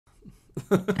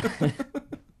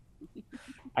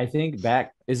I think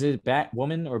is it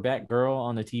Batwoman or Batgirl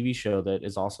on the TV show that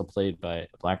is also played by a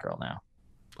black girl now?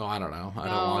 Oh, I don't know. I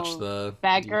don't watch No, the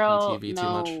DC Batgirl. TV too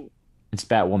much. No, It's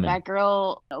Batwoman.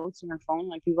 Batgirl notes in her phone.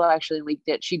 Like people actually leaked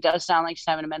it. She does sound like she's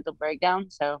having a mental breakdown.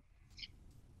 So,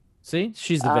 See,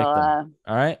 she's the victim.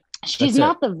 All right, she's that's it.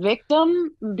 not the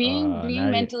victim. Being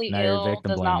mentally now you're ill victim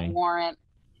does not blaming. warrant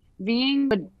being.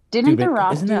 But Dude, didn't The but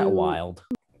Rock isn't that do? wild?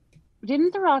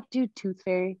 Didn't The Rock do Tooth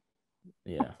Fairy?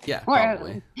 Yeah. Yeah, Or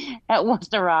probably. that was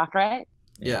The Rock, right?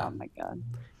 Yeah. Oh my god.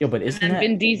 Yo, but isn't And that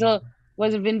Vin Diesel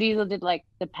was it Vin Diesel did like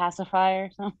the pacifier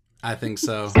or something? I think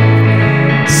so. Stop the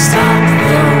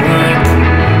work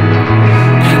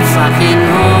and fucking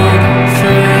hold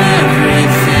for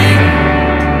everything.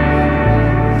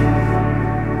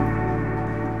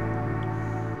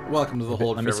 Welcome to the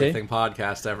Hold Let for me see. Everything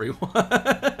podcast, everyone.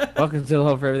 Welcome to the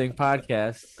Hold for Everything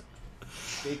podcast.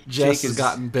 Jess has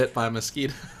gotten bit by a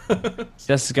mosquito. Jess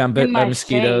has gotten bit by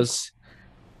mosquitoes.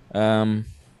 What time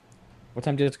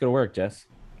do you have to go to work, Jess?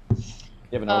 You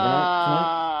have an overnight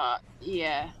tonight?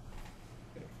 Yeah.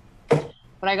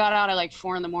 But I got out at like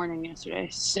 4 a.m. yesterday,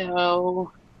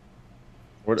 so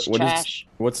what's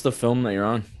the film that you're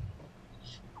on?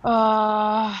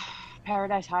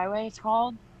 Paradise Highway, it's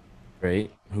called.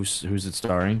 Great. Who's it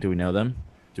starring? Do we know them?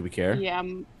 Do we care? Yeah,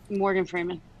 Morgan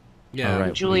Freeman. Yeah,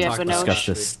 right. Juliette We Binoche. discussed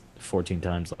this 14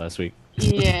 times last week.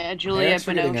 Yeah, Juliette Binoche.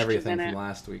 Forgetting everything from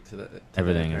last week to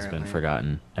everything has been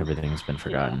forgotten. Everything has been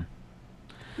forgotten.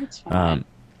 Yeah. It's fine.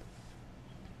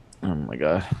 Oh my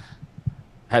god.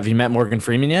 Have you met Morgan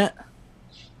Freeman yet?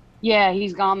 Yeah,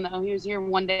 he's gone though. He was here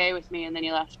one day with me and then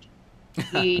he left.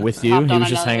 With you? He was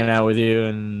just hanging out with you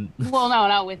and well, no,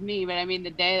 not with me, but I mean the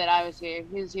day that I was here,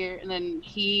 he was here and then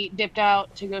he dipped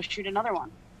out to go shoot another one.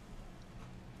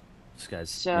 This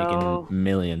guy's making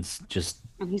millions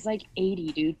and he's like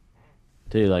 80, dude.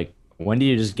 Dude, like, when do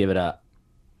you just give it up?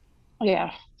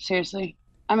 Yeah, seriously.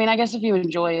 I mean, I guess if you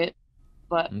enjoy it,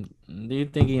 but do you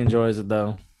think he enjoys it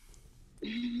though?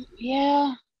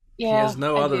 Yeah. He has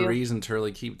no other reason to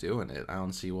really keep doing it. I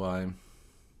don't see why.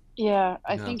 Yeah,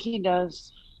 I think he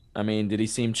does. I mean, did he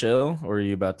seem chill, or are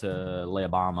you about to lay a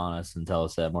bomb on us and tell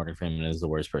us that Morgan Freeman is the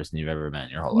worst person you've ever met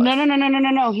in your whole life?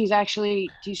 No. He's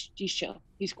actually he's chill.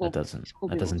 He's cool.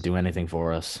 That doesn't do anything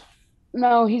for us.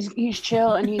 No, he's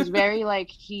chill and he's very like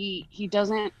he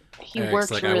Eric's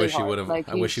works like, really hard.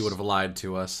 I wish he would have lied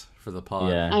to us for the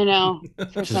pod. Yeah, I know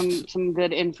for some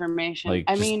good information. Like,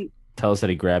 tell us that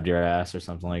he grabbed your ass or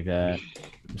something like that.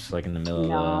 Just like in the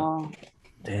middle of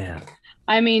damn.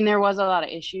 I mean, there was a lot of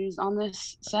issues on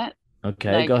this set.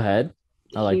 Okay, like, go ahead.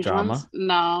 I like drama. Ones.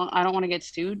 No, I don't want to get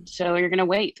sued. So you're gonna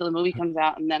wait till the movie comes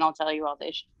out and then I'll tell you all the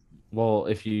issues. Well,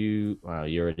 you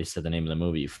already said the name of the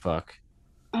movie. Fuck.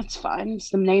 That's fine. It's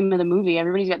the name of the movie.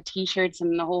 Everybody's got T-shirts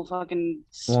and the whole fucking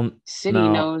city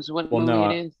knows what movie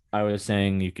it is. I was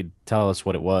saying you could tell us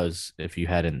what it was if you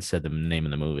hadn't said the name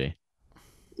of the movie.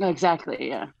 Exactly,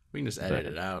 yeah. We can just edit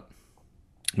it out.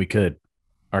 We could.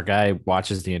 Our guy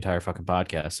watches the entire fucking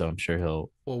podcast, so I'm sure he'll...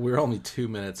 Well, we're only 2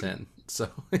 minutes in, so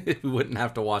we wouldn't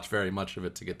have to watch very much of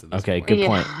it to get to this point. Good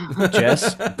point.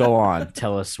 Jess, go on.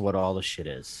 Tell us what all the shit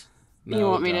is. No, you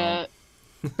want me to...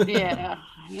 Yeah.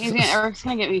 Eric's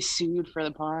going to get me sued for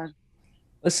the pod.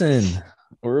 Listen,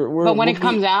 but when it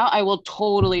comes out, I will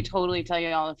totally tell you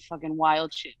all the fucking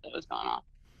wild shit that was going on.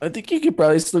 I think you could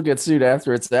probably still get sued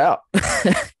after it's out.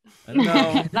 No,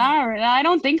 I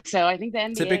don't think so. I think the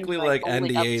NDA typically like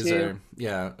NDAs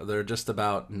they're just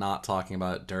about not talking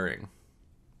about it during.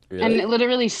 Really? And it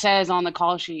literally says on the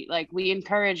call sheet, like, we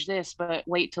encourage this, but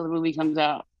wait till the movie comes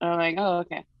out. I'm like, oh,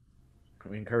 okay.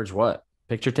 We encourage what?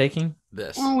 Picture taking?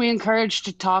 This. Well, we encourage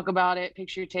to talk about it,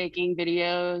 picture taking,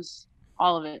 videos,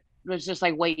 all of it. It was just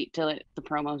like wait till the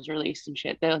promo's released and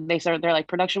shit. They're like,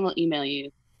 production will email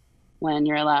you when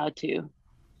you're allowed to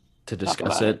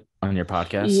discuss it on your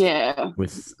podcast. Yeah,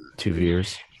 with 2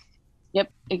 viewers.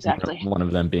 Yep, exactly. One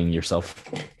of them being yourself.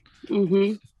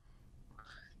 Mm-hmm.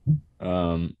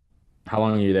 How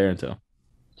long are you there until?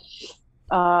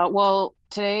 Well,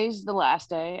 today's the last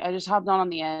day. I just hopped on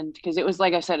the end because it was,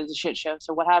 like I said, it's a shit show.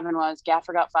 So what happened was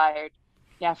Gaffer got fired.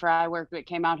 Gaffer I worked with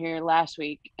came out here last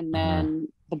week, and then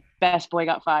the best boy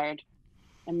got fired,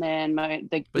 and then my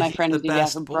friend the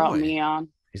Gaffer brought me on.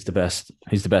 He's the best.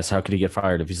 He's the best. How could he get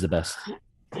fired if he's the best?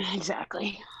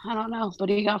 Exactly. I don't know, but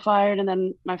he got fired, and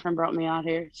then my friend brought me out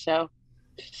here. So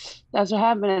that's what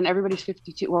happened. And everybody's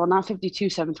 52. Well, not 52,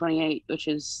 728, which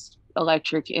is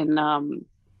electric in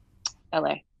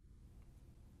LA.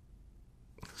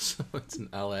 So it's an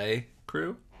LA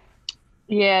crew?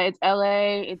 Yeah, it's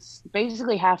LA. It's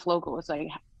basically half local. It's like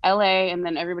LA, and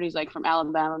then everybody's like from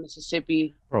Alabama,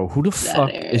 Mississippi. Bro, who the That fuck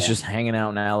is area. just hanging out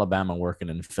in Alabama working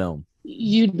in film?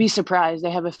 You'd be surprised.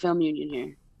 They have a film union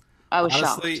here. I was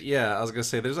Honestly, shocked. yeah, I was gonna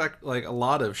say there's like a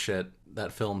lot of shit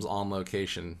that films on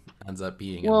location ends up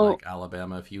being in Well- like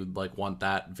Alabama if you like want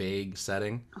that vague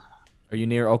setting. Are you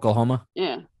near Oklahoma?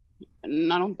 Yeah. I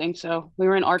don't think so. We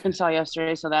were in Arkansas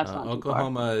yesterday, so that's not too far.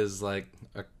 Oklahoma is like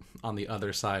on the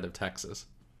other side of Texas.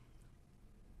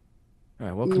 All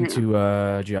right, welcome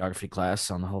Yeah. to geography class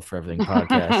on the Whole for Everything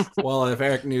podcast. Well, if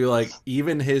Eric knew like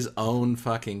even his own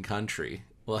fucking country,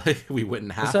 like we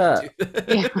wouldn't have What's to do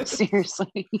that. Yeah,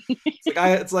 seriously.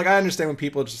 It's like I understand when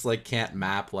people just like can't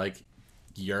map like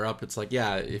Europe. It's like,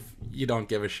 yeah, if you don't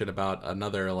give a shit about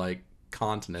another like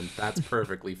continent, that's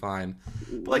perfectly fine.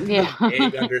 But, like Yeah. the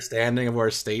vague understanding of where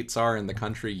states are in the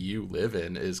country you live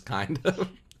in is kind of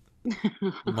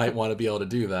you might want to be able to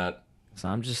do that. So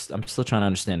I'm still trying to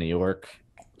understand New York.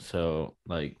 So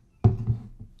like,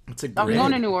 It's a I'm great.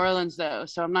 going to New Orleans though,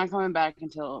 so I'm not coming back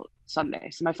until Sunday.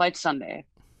 So my flight's Sunday.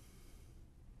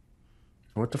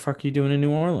 what the fuck are you doing in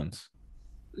New Orleans?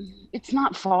 It's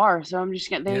not far, so I'm just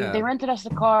getting. Yeah. They rented us a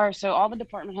car, so all the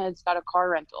department heads got a car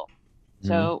rental.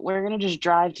 So we're gonna just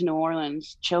drive to New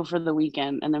Orleans, chill for the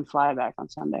weekend, and then fly back on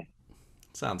Sunday.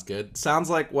 Sounds good. Sounds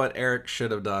like what Eric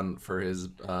should have done for his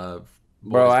Bro,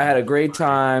 boys. I had a great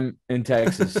time in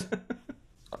Texas.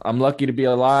 I'm lucky to be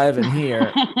alive and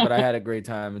here, but I had a great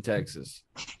time in Texas.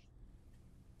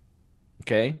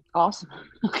 Okay. Awesome.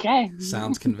 Okay.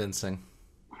 Sounds convincing.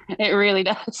 It really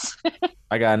does.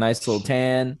 I got a nice little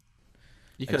tan,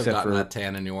 You could have Except gotten for- that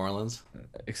tan in New Orleans.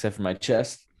 except for my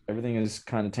chest. Everything is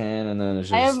kind of tan, and then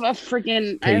it's I have just a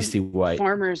freaking I have pasty white.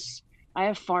 I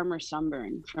have farmer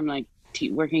sunburn from like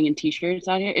working in t-shirts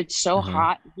out here. It's so Mhm.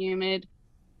 hot, humid,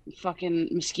 fucking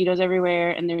mosquitoes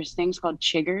everywhere, and there's things called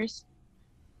chiggers.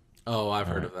 Oh, I've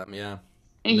heard of them. Yeah.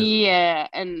 Yeah,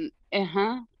 and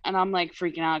and I'm like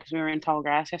freaking out because we were in tall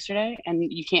grass yesterday, and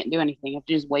you can't do anything. You have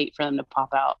to just wait for them to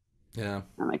pop out. Yeah.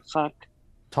 I'm like, fuck.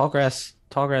 Tallgrass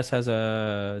has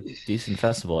a decent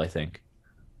festival, I think.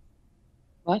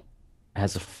 What?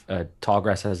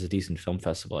 Tallgrass has a decent film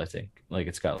festival, I think. Like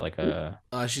it's got like a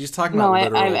She's talking No,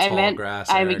 about literal I tall meant- grass,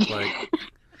 I Eric. mean-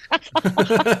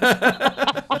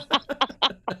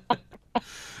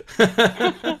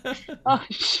 Oh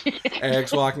shit.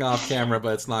 Eric's walking off camera,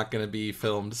 but it's not going to be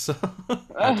filmed, so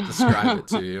I have to describe it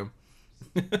to you.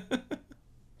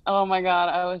 Oh my god,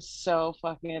 I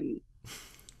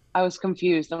was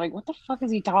confused. I'm like, what the fuck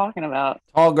is he talking about?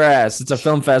 Tallgrass. It's a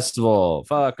film festival.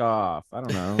 Fuck off. I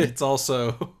don't know. It's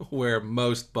also where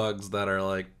most bugs that are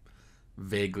like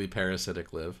vaguely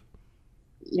parasitic live.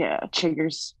 Yeah,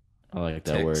 chiggers. I like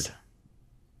that Ticks. word. Well,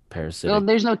 Parasitic.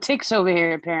 there's no ticks over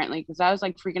here apparently, because I was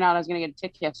like freaking out. I was gonna get a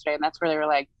tick yesterday, and that's where they were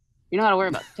like, "You know how to worry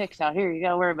about ticks out here. You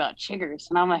gotta worry about chiggers."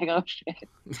 And I'm like, "Oh shit."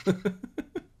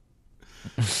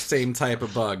 Same type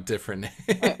of bug, different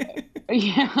name.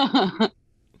 Yeah.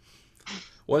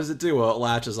 What does it do? Well, it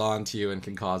latches onto you and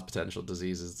can cause potential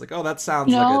diseases. It's like, oh, that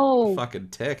sounds No. like a fucking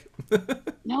tick.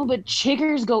 No, but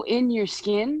chiggers go in your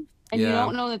skin, and you Yeah.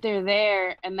 don't know that they're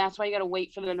there, and that's why you gotta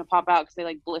wait for them to pop out because they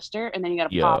like blister, and then you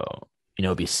gotta Yo, pop. you know,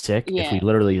 it'd be sick if we Yeah.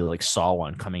 literally like saw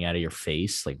one coming out of your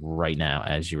face, like right now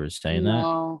as you were saying that.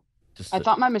 No, Just I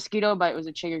thought my mosquito bite was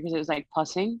a chigger because it was like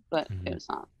pussing, but Mhm. it was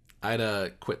not.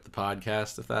 I'd quit the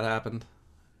podcast if that happened.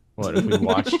 what if we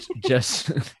watched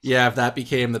just Yeah, if that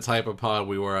became the type of pod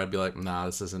we were, I'd be like, nah,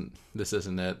 this isn't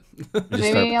it. just start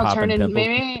Maybe I'll turn popping in.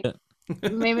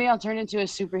 pimples? Maybe I'll turn into a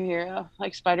superhero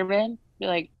like Spider-Man. Be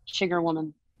like Chigger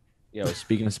Woman. Yo,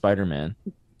 speaking of Spider-Man,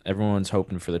 everyone's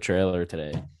hoping for the trailer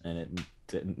today, and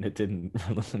it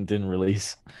didn't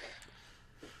release.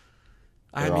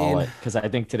 I mean, Because I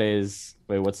think today is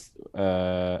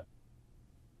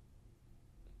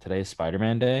today's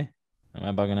Spider-Man Day. Am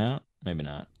I bugging out? Maybe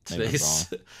not. Maybe I'm wrong.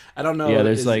 today's. I don't know. Yeah,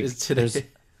 there's is, like- is today, there's-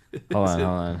 Hold on, is it-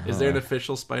 hold on, Is hold there an on.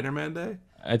 official Spider-Man Day?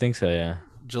 I think so. Yeah.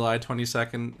 July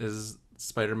 22nd is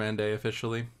Spider-Man Day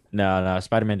officially. No.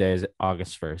 Spider-Man Day is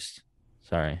August 1st.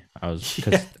 Sorry, I was.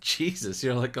 Yeah, Jesus,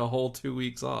 you're like a whole 2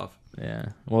 weeks off. Yeah.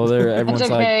 Well, there everyone's It's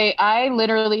like, okay. I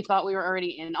literally thought we were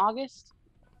already in August.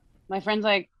 My friend's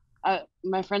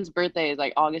my friend's birthday is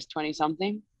like August 20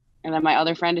 something, and then my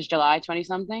other friend is July 20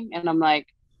 something, and I'm like,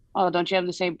 oh, don't you have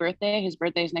the same birthday? His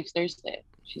birthday is next Thursday.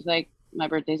 She's like, my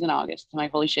birthday's in August. I'm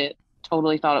like, holy shit,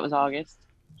 totally thought it was August.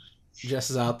 Jess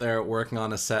is out there working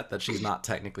on a set that she's not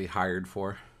technically hired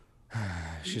for.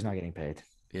 she's not getting paid.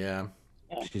 Yeah.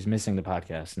 She's missing the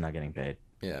podcast and not getting paid.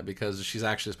 Yeah, because she's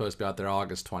actually supposed to be out there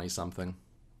August 20 something.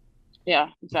 Yeah,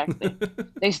 exactly.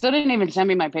 They still didn't even send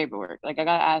me my paperwork. Like I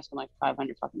gotta ask them like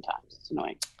 500 fucking times. It's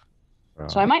annoying. Bro.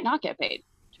 So I might not get paid,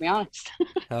 to be honest.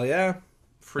 Hell yeah. Are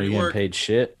Free you getting work. paid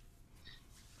shit?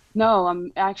 No,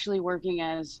 I'm actually working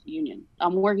as union.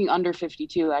 I'm working under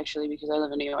 52 actually because I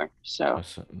live in New York. Oh, So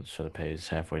so the pay is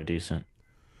halfway decent.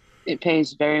 it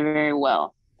pays very, very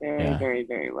well. Very, Yeah. very,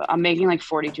 very well. I'm making like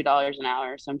 $42 an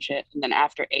hour or some shit. And then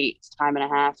after 8, it's time and a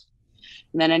half.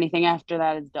 And then anything after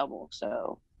that is double.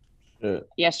 So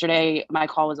yesterday my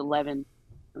call was 11.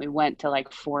 We went to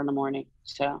like 4 in the morning.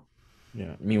 So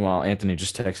Yeah. Meanwhile, Anthony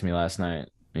just texted me last night.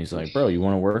 He's like, "Bro, you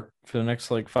want to work for the next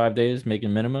like 5 days,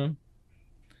 making minimum?"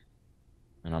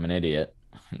 And I'm an idiot.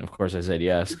 And of course, I said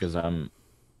yes because I'm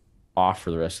off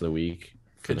for the rest of the week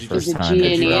for Could the you first Is it time. G&E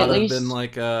Could you at not have least? been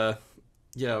like,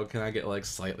 yo, can I get like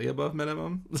slightly above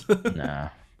minimum? Nah,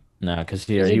 nah, because Is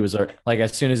he it- was like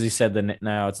as soon as he said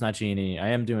no, it's not Genie. I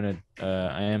am doing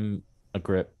I am a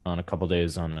grip on a couple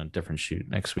days on a different shoot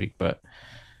next week, but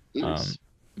Nice.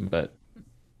 but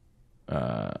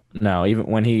no, even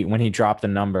when he dropped the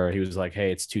number, he was like,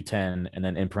 "Hey, it's 210," and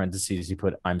then in parentheses he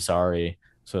put, "I'm sorry."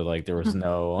 So like there was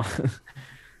no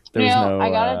there You was know,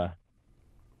 no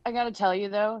I gotta tell you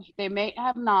though, they may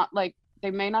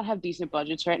not have decent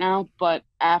budgets right now, but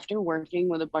after working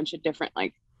with a bunch of different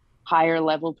like higher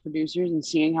level producers and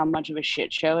seeing how much of a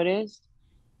shit show it is,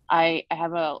 I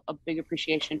have a big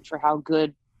appreciation for how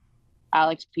good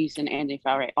Alex Peace and Andy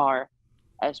Fowler are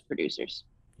as producers.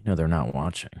 they're not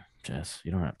watching, Jess.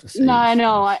 You don't have to say No, I these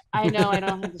know. things. I know I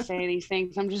don't have to say these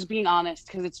things. I'm just being honest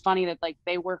because it's funny that like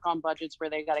they work on budgets where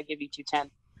they got to give you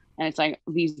 210. And it's like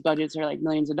these budgets are like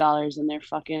millions of dollars and these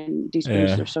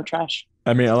producers Yeah. are so trash.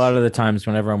 I mean, a lot of the times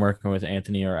whenever I'm working with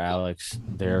Anthony or Alex,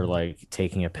 they're like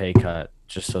taking a pay cut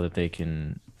just so that they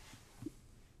can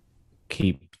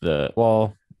keep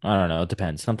well, I don't know, it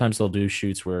depends. Sometimes they'll do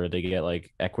shoots where they get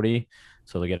like equity,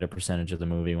 so they get a percentage of the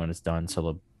movie when it's done.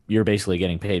 So you're basically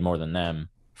getting paid more than them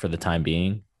for the time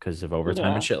being because of overtime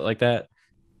Yeah. and shit like that.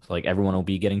 So like everyone will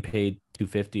be getting paid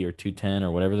 250 or 210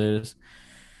 or whatever it is.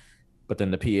 But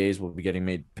then the PAs will be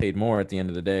getting paid more at the end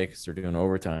of the day because they're doing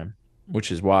overtime,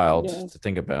 which is wild Yeah. to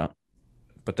think about.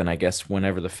 But then I guess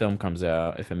whenever the film comes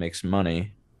out, if it makes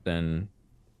money, then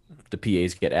the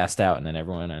PAs get asked out, and then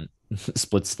everyone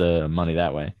splits the money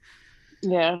that way.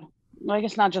 Yeah. Well, I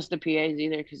guess not just the PAs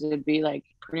either, because it'd be like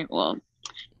pretty well.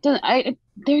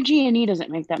 Their G&E doesn't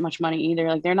make that much money either.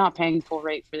 Like they're not paying full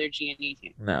rate for their G&E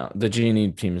team. No, the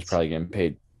G&E team is probably getting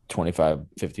paid 25,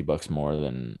 $50 more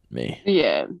than me.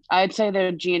 Yeah, I'd say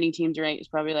their G&E team's rate is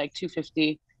probably like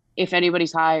 250. If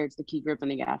anybody's hired, it's the key grip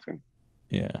and the gaffer.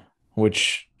 Yeah,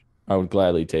 which I would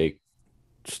gladly take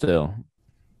still.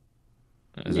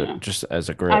 Just as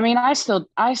a grip. I mean, I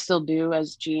still do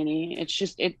as G&E. It's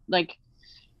just like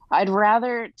I'd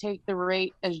rather take the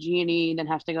rate as G&E than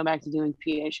have to go back to doing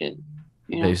PA shit.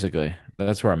 You know? Basically,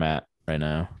 that's where I'm at right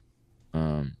now.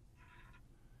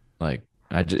 Like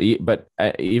I just, but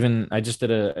I just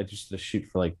did a shoot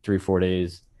for like 3-4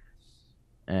 days,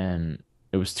 and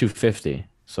it was 250.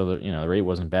 So the rate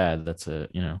wasn't bad. That's a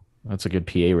good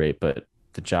PA rate, but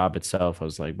the job itself, I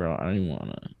was like, bro, I don't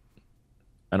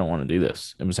want to do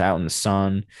this. It was out in the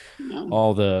sun. No.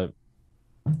 All the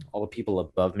people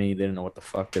above me, they didn't know what the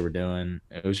fuck they were doing.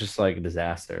 It was just like a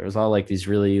disaster. It was all like these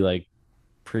really like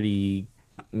pretty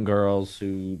girls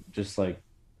who just like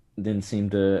didn't seem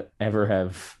to ever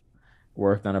have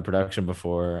worked on a production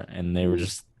before, and they were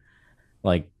just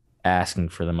like asking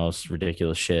for the most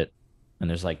ridiculous shit. And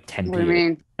there's like 10 people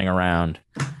hanging around.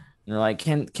 And they're like,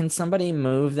 can somebody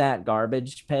move that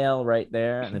garbage pail right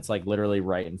there? And it's like literally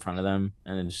right in front of them.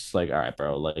 And it's just like, all right,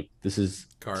 bro, like this is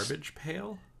Garbage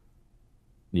pail?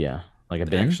 Yeah, like a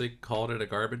They bin. actually called it a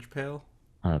garbage pail?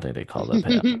 I don't think they call it a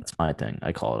pail. That's my thing.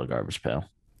 I call it a garbage pail.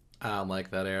 I don't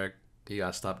like that, Eric. You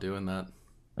gotta stop doing that.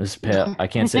 This pail. I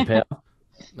can't say pail.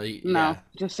 No,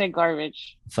 just say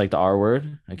garbage. It's like the R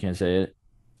word. I can't say it.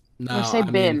 No, Or say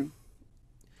bin. mean,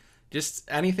 just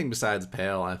anything besides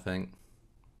pail, I think.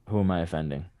 Who am I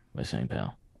offending by saying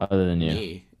pail? Other than you.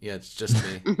 Me. Yeah, it's just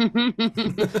me.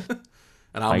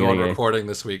 And I'm the one recording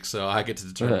this week, so I get to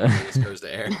determine when this goes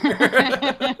to air.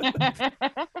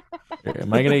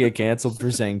 Am I gonna get canceled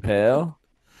for saying pail?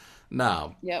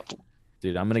 No. Yep.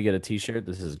 Dude, I'm gonna get a T-shirt.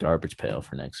 This is garbage pail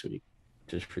for next week,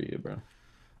 just for you, bro.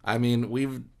 I mean,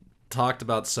 we've talked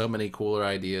about so many cooler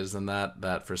ideas than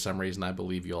that for some reason I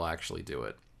believe you'll actually do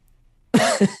it.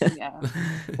 Yeah.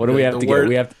 What do we have to get?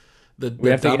 We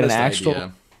have to get an actual.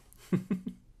 Idea.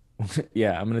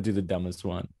 Yeah, I'm gonna do the dumbest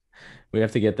one. We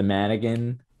have to get the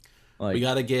mannequin. We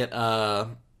gotta get. I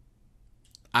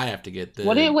have to get the.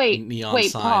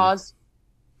 Wait, sign.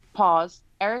 Pause.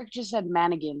 Eric just said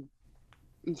mannequin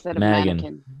instead of Mannequin.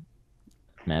 mannequin.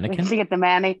 Mannequin. We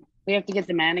have to get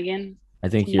the mannequin. I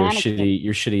think It's mannequin.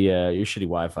 your shitty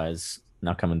Wi-Fi is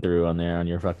not coming through on there on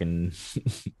your fucking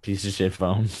piece of shit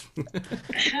phone.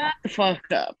 Shut the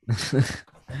fuck up.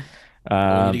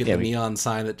 We need to get Yeah, the neon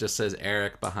sign that just says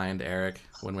Eric behind Eric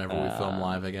whenever we film uh,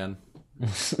 live again. We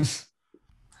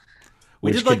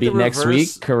which did could like be the next reverse.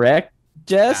 week, correct, It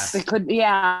Jess? could,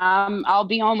 yeah. I'll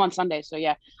be home on Sunday, so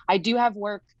yeah. I do have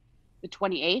work the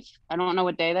 28th. I don't know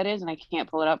what day that is, and I can't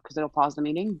pull it up because it'll pause the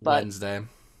meeting. But Wednesday.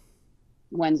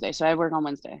 Wednesday, so I work on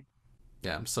Wednesday.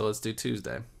 Yeah, so let's do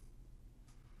Tuesday.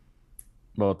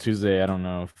 Well, Tuesday, I don't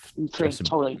know if I'm free,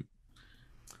 totally.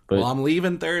 but Well, I'm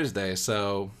leaving Thursday,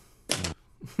 so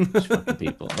fucking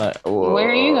people. Where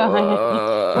are you going?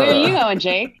 Where are you going,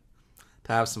 Jake?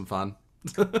 to have some fun.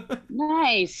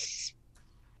 Nice.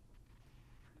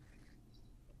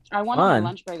 I won on my Fun?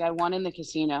 lunch break. I won in the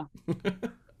casino.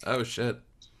 Oh shit.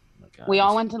 Oh my We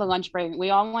all God. went to the lunch break. We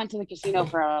all went to the casino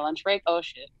for our lunch break. Oh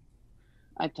shit.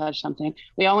 I touched something.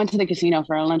 We all went to the casino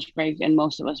for our lunch break and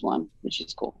most of us won, which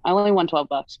is cool. I only won $12,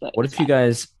 but What it's if you fine.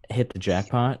 guys hit the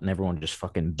jackpot and everyone just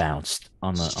fucking bounced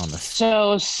on the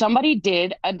So somebody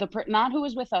did not who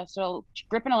was with us. So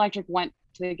Grip and Electric went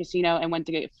to the casino and went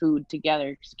to get food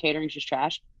together because catering's just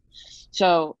trash.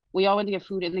 So we all went to get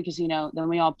food in the casino. Then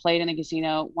we all played in the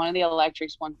casino. One of the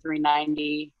electrics won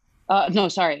 390. No,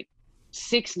 sorry,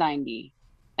 690.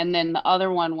 And then the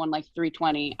other one won like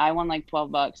 320. I won like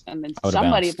 $12. And then I would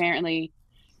have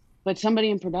bounced. somebody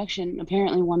in production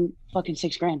apparently won fucking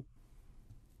 $6,000.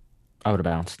 I would have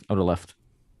bounced. I would have left.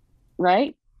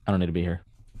 Right? I don't need to be here.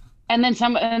 And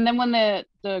then when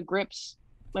the grips,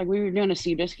 like we were doing a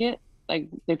sea biscuit, like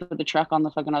they put the truck on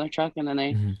the fucking other truck and then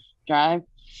they drive.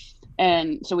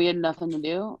 And so we had nothing to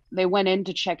do. They went in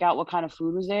to check out what kind of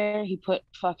food was there. He put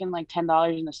fucking like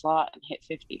 $10 in the slot and hit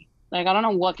 50. Like I don't know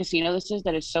what casino this is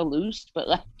that is so loose, but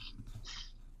like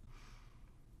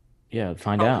Yeah,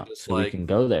 find Probably out just so we like- can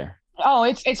go there. oh,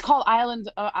 it's called Islands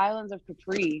of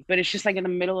Capri, but it's just like in the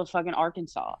middle of fucking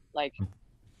Arkansas. Like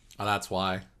Oh, that's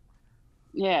why.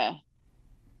 yeah.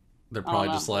 They're I don't probably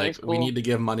know, just but like, it's we cool. need to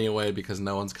give money away because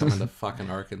no one's coming to fucking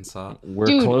Arkansas. We're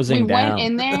Dude, closing we down. went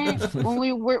in there when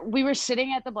we were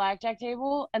sitting at the blackjack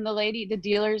table and the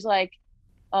dealer's like,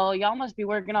 "Oh, y'all must be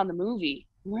working on the movie."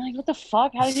 And we're like, "What the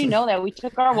fuck? How did you know that?" We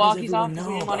took our How does walkies everyone off because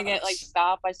we know didn't want to about get like us?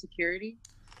 stopped by security.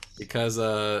 Because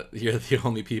you're the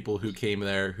only people who came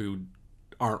there who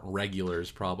aren't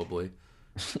regulars, probably.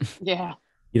 Yeah.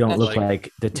 You don't That's look like-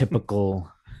 like the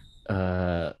typical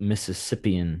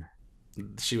Mississippian.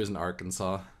 She was in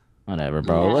Arkansas. Whatever,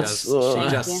 bro. Yeah. Let's. She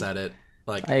just you. said it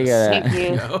like I a gotta- second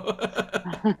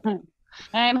Thank you. ago.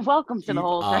 And welcome to the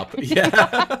whole Up. thing.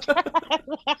 Yeah.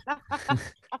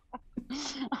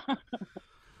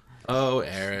 Oh,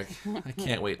 Eric. I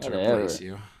can't wait to Whatever. replace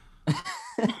you.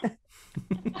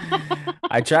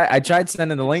 I tried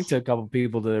sending the link to a couple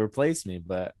people to replace me,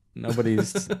 but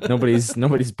nobody's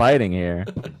biting here.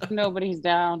 Nobody's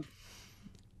down.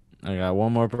 I got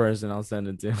one more person I'll send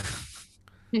it to.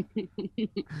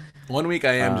 1 week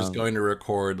I am just Um, going to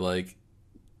record like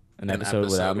An episode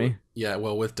without me. Yeah,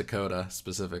 well, with Dakota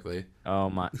specifically. Oh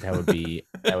my, that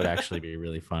would actually be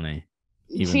really funny.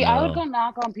 Even See, I would though go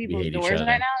knock on people's hate each doors other.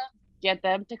 right now, get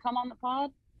them to come on the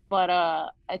pod, but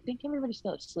I think everybody's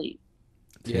still asleep.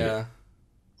 Yeah.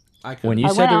 I could. When you I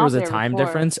said went there out was a there time before.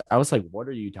 difference, I was like, "What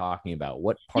are you talking about?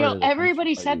 What part Yo, of the country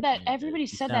everybody are said you that. in, dude? Everybody You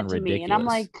said that sound to me, and I'm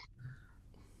ridiculous." like,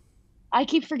 I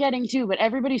keep forgetting too. But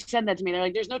everybody said that to me. They're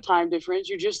like, "There's no time difference.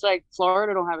 You're just like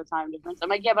Florida don't have a time difference." I'm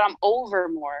like, "Yeah, but I'm over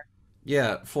more."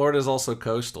 Yeah, Florida's also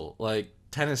coastal. Like,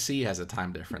 Tennessee has a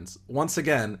time difference. Once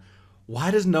again, why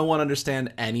does no one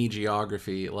understand any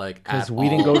geography? Like, Because at we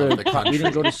didn't go all to of the country? we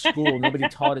didn't go to school. Nobody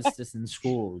taught us this in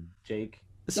school, Jake.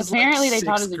 This is Apparently like they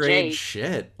taught us sixth a grade Jake.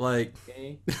 shit. Like,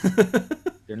 Okay,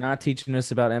 they're not teaching us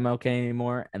about MLK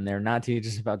anymore, and they're not teaching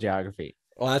us about geography.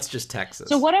 well, that's just Texas.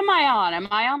 So what am I on? Am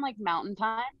I on like Mountain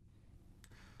Time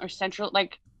or Central?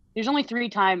 Like, there's only 3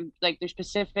 time. Like, there's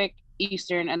Pacific,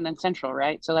 Eastern, and then Central,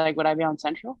 right? So like, would I be on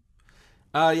Central?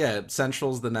 Yeah,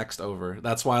 Central's the next over.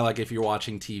 That's why, like, if you're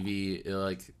watching TV,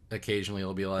 like, occasionally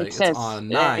it'll be like, It says, it's on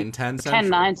 9, 10 Central. 10,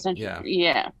 9 Central. Yeah.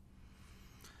 Yeah.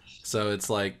 So it's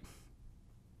like,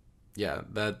 yeah,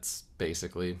 that's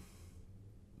basically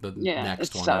the Yeah. next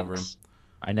It one sucks. over.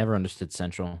 I never understood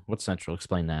Central. What's Central?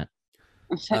 Explain that.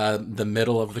 The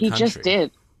middle of the He country. just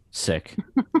did. Sick.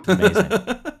 Amazing.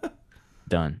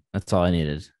 Done. That's all I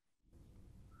needed.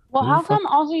 Well, Who how the fuck- come?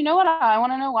 Also, you know what I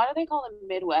want to know? Why do they call the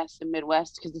Midwest the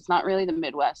Midwest? Because it's not really the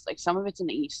Midwest. Like some of it's in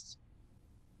the East.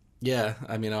 Yeah,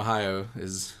 I mean, Ohio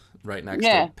is right next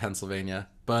Yeah. to Pennsylvania.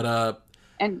 But,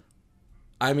 And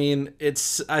I mean,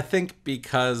 it's, I think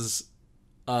because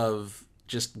of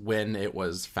just when it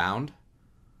was found.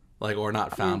 like, or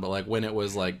not found, but like when it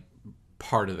was like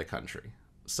part of the country.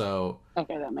 So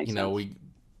Okay, that makes sense. we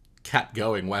kept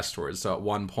going westwards. So at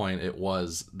one point it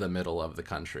was the middle of the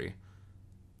country,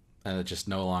 and it just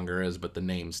no longer is. But the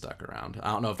name stuck around.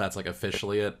 I don't know if that's like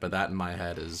officially it, but that in my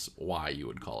head is why you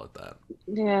would call it that.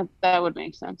 Yeah, that would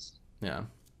make sense. Yeah.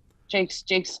 Jake's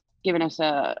giving us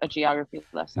a geography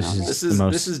lesson. This Okay. is This is the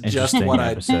most just interesting what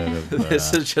I episode of,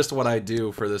 this is just what I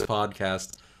do for this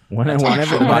podcast. whenever,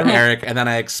 About Eric, and then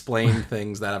I explain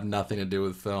things that have nothing to do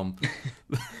with film.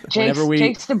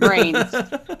 Jake's the brains.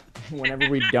 whenever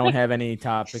we don't have any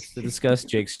topics to discuss,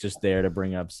 Jake's just there to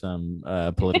bring up some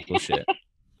political shit.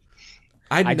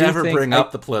 I'd I do never think, bring like,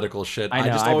 up the political shit. I I know,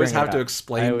 just I always bring it have to up.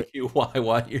 explain to you why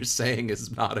what you're saying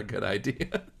is not a good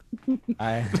idea.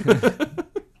 I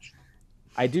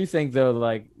do think though,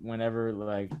 like whenever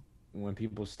like when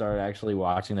people start actually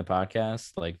watching the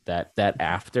podcast, like that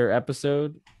after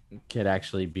episode could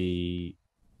actually be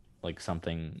like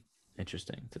something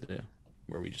interesting to do,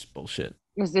 where we just bullshit.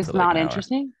 Is this for, like, not an hour.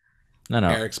 interesting? No,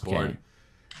 Eric's bored.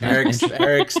 Okay.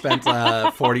 Eric spent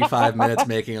 45 minutes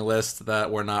making a list that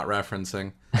we're not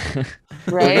referencing.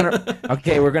 Right?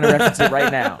 We're gonna reference it right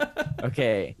now.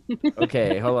 Okay,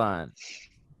 hold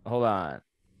on.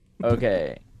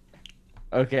 Okay,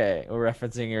 we're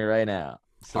referencing it right now.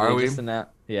 So Are we?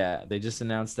 They just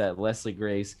announced that Leslie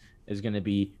Grace is gonna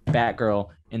be Batgirl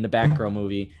in the Batgirl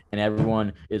movie, and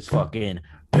everyone is fucking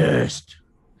pissed.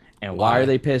 And why are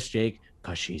they pissed, Jake?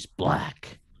 Because she's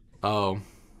black. Oh,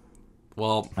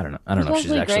 well, I don't know if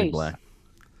she's Leslie actually Grace? black.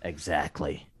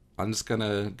 Exactly. I'm just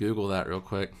gonna Google that real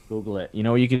quick. Google it. You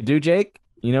know what you can do, Jake?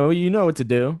 You know what to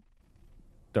do.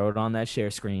 Throw it on that share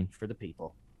screen for the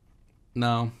people.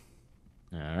 No,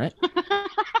 All right.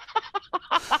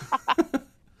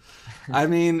 I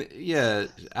mean, yeah,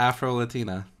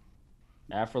 Afro-Latina.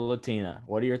 Afro-Latina.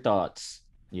 What are your thoughts?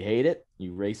 You hate it?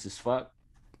 You racist fuck?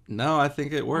 No, I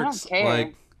think it works. care.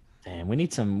 Like, Damn, we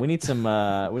need some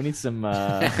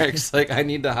Eric's like, I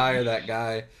need to hire that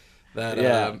guy that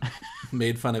Yeah.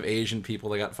 made fun of Asian people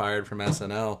that got fired from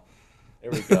SNL.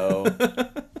 There we go.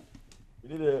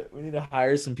 we need to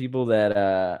hire some people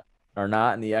that are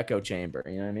not in the echo chamber,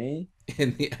 you know what I mean?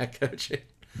 In the echo chamber.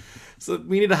 So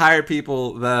we need to hire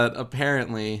people that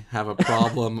apparently have a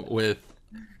problem with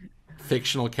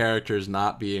fictional characters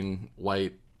not being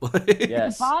white.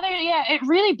 Yes. It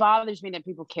really bothers me that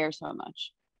people care so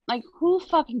much. Like, who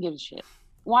fucking gives a shit?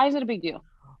 Why is it a big deal?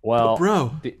 Well,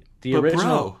 Bro. the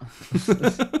original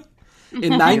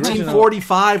In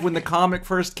 1945, when the comic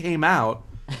first came out,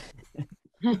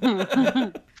 he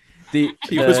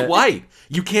was white.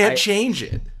 You can't change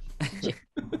it.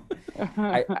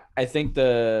 I think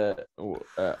the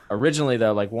originally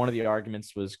though, like one of the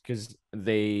arguments was because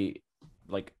they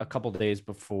like a couple days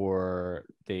before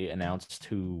they announced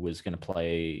who was going to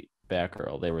play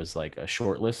Batgirl, there was like a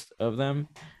short list of them,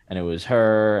 and it was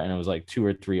her and it was like 2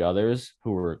 or 3 others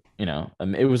who were,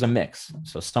 it was a mix.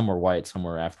 So some were white, some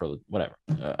were Afro, whatever.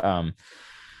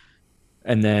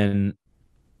 And then,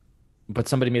 but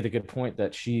somebody made the good point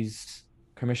that she's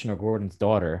Commissioner Gordon's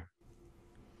daughter,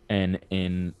 and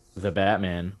in the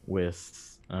Batman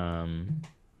with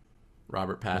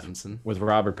Robert Pattinson. With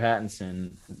Robert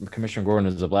Pattinson, Commissioner Gordon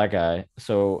is a black guy,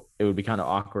 so it would be kind of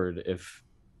awkward if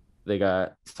they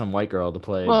got some white girl to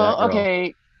play Batgirl.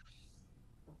 Okay.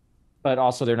 But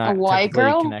also they're not A white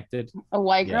girl? connected. A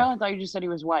white girl? Yeah. I thought you just said he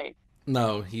was white.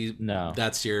 No, No.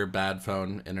 That's your bad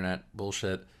phone internet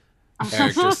bullshit.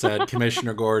 Eric just said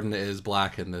Commissioner Gordon is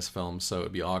black in this film, so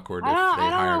it'd be awkward if they I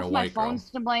don't hired know a if my white girl. phone's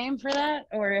to blame for that,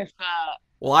 or if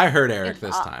Well, I heard Eric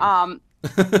this time.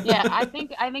 yeah, I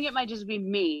think it might just be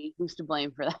me who's to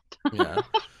blame for that. Yeah,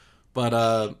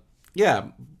 but yeah,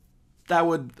 that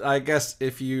would, I guess,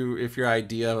 if your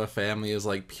idea of a family is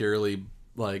like purely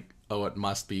like, oh, it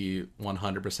must be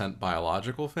 100%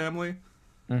 biological family.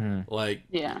 Mm-hmm. Like,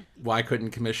 yeah, why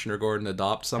couldn't Commissioner Gordon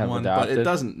adopt someone? But it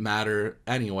doesn't matter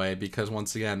anyway, because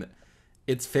once again,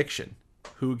 it's fiction.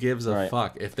 Who gives a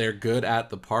fuck if they're good at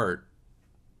the part?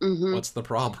 Mm-hmm. What's the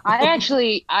problem? I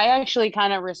actually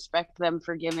kind of respect them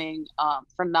for giving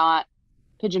for not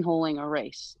pigeonholing a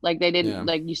race. Like they didn't,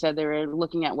 like you said, they were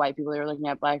looking at white people, they were looking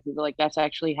at black people. Like that's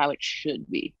actually how it should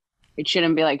be. It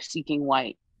shouldn't be like seeking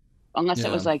white, unless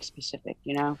it was like specific,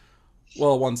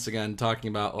 Well, once again, talking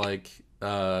about like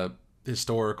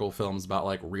historical films about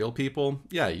like real people,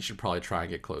 yeah, you should probably try and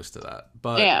get close to that.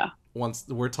 But once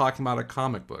we're talking about a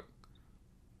comic book,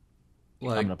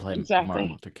 like, I'm gonna play Martin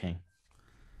Luther King.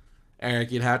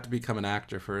 Eric, you'd have to become an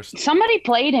actor first. Somebody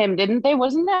played him, didn't they?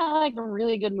 Wasn't that like a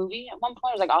really good movie? At one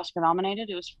point, it was like Oscar nominated.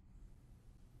 It was.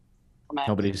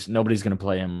 Nobody's gonna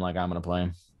play him like I'm gonna play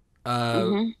him.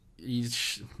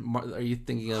 Are you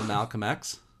thinking of Malcolm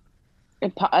X?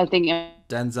 I think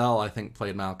Denzel, I think,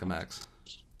 played Malcolm X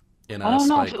in I a don't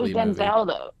know if Spike it was Lee movie Denzel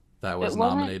though. that was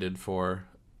nominated for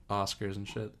Oscars and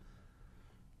shit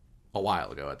a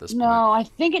while ago. At this point, I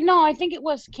think it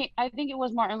was King. I think it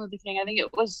was Martin Luther King. I think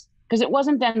it was because it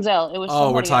wasn't Denzel. It was.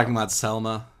 Oh, we're talking else. about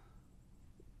Selma.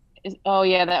 Oh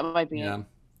yeah, that might be Yeah. it.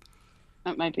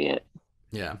 That might be it.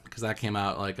 Yeah, because that came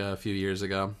out like a few years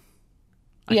ago.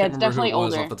 I Yeah, can't it's remember definitely who it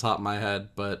was older. off the top of my head,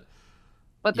 but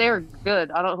they were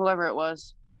good. I don't whoever it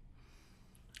was.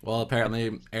 Well,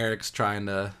 apparently Eric's trying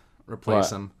to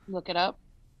replace him. Look it up.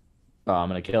 Oh, I'm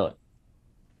gonna kill it.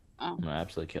 Oh. I'm gonna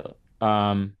absolutely kill it.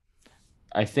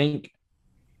 I think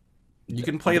you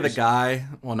can play the guy.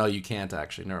 Well, no, you can't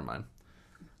actually. Never mind.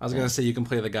 I was gonna say you can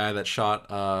play the guy that shot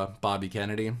Bobby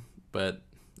Kennedy, but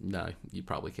no, you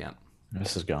probably can't.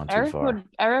 This has gone too far.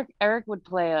 Eric would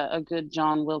play a good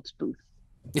John Wilkes Booth.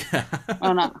 Yeah.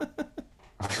 Oh no.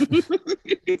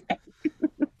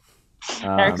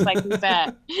 Eric's like, who's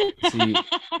that?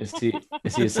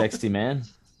 Is he a sexy man?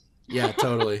 Yeah,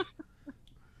 totally.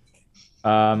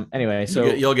 Anyway, so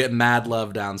you'll get mad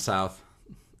love down south.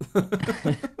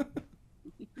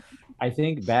 I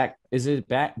think is it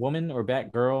Batwoman or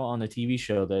Batgirl on the TV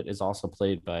show that is also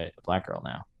played by a black girl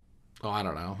now? Oh, I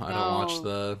don't know. I don't watch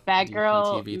the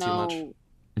Batgirl TV too much.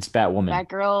 It's Batwoman.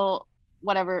 Batgirl,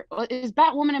 whatever. Is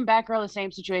Batwoman and Batgirl the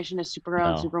same situation as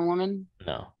Supergirl and Superwoman?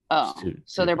 No. Oh,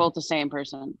 so they're both the same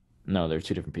person. No, they're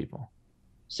two different people.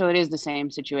 So it is the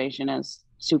same situation as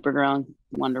Supergirl and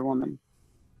Wonder Woman.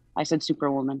 I said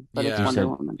Superwoman, but it's Wonder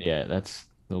Woman. Yeah, that's.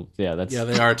 Yeah,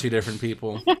 they are two different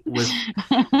people.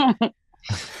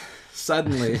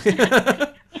 Suddenly,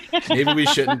 maybe we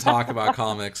shouldn't talk about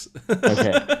comics.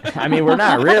 Okay, I mean we're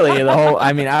not really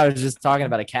I was just talking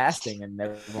about a casting and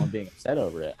everyone being upset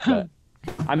over it. But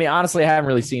I mean, honestly, I haven't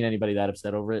really seen anybody that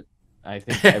upset over it. I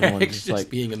think everyone's just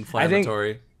being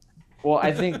inflammatory.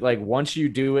 I think like once you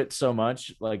do it so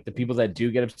much, like the people that do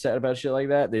get upset about shit like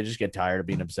that, they just get tired of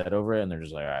being upset over it, and they're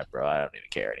just like, all right, bro, I don't even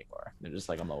care anymore. They're just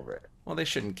like, I'm over it. Well, they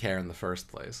shouldn't care in the first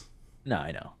place. No,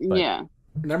 I know. But... Yeah.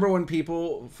 Remember when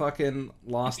people fucking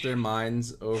lost their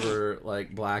minds over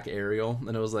like Black Ariel,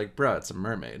 and it was like, bro, it's a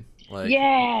mermaid. Like,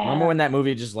 yeah. Remember when that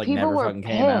movie just like people never fucking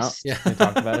came out? Yeah. They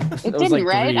talked about it. It didn't, like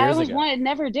right? I was ago. one. It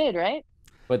never did, right?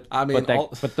 But I mean,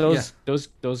 but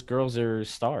those girls are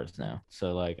stars now.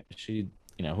 So like she,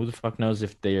 who the fuck knows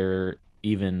if they're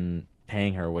even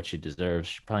paying her what she deserves?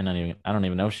 She's probably not even. I don't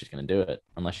even know if she's gonna do it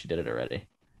unless she did it already.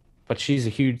 But she's a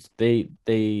huge.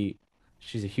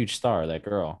 She's a huge star. That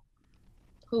girl.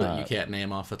 You can't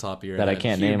name off the top of your head. That I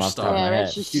can't name off the top of my head.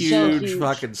 Huge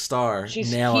fucking star.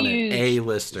 She's nailing huge. it.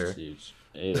 A-lister.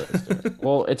 A-lister.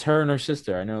 Well, it's her and her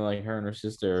sister. I know, like her and her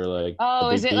sister are like. Oh,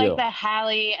 is it deal. Like the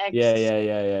Hallie?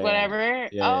 Yeah. Whatever.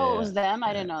 Yeah, it was them.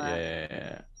 I didn't know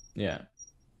that.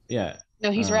 Yeah.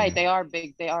 No, he's right. They are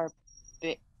big.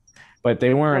 But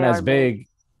they weren't as big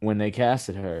when they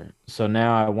casted her. So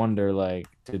now I wonder, like,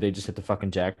 did they just hit the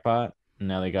fucking jackpot? And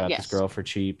now they got this girl for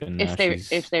cheap. And if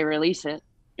they release it,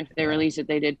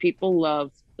 they did. People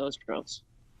love those girls.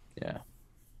 Yeah.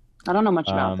 I don't know much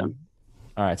about them.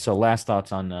 All right. So last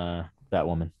thoughts on that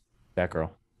woman,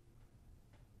 Batgirl.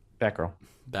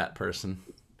 That person.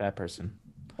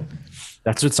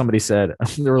 That's what somebody said.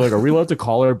 They were like, "Are we allowed to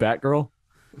call her Batgirl?"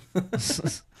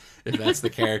 If that's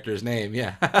the character's name,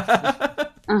 yeah.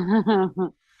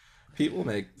 People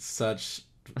make such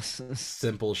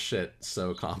simple shit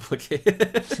so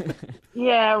complicated.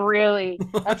 Yeah, really.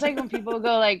 That's like when people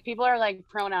go like, people are like,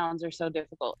 pronouns are so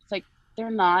difficult. It's like,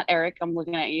 they're not, Eric. I'm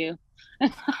looking at you.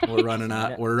 We're running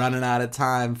out of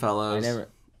time, fellows.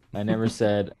 I never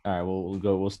said. All right,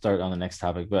 we'll start on the next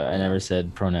topic. But I never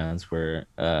said pronouns were.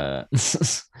 They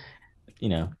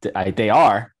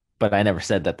are, but I never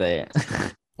said that they.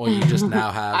 Well, you just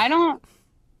now have. I don't.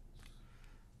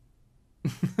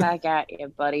 Back at you,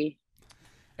 buddy.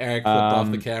 Eric flipped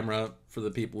off the camera for the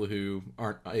people who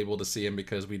aren't able to see him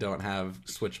because we don't have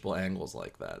switchable angles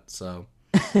like that. So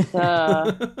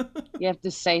you have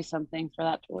to say something for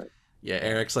that to work. Yeah,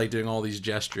 Eric's like doing all these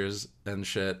gestures and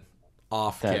shit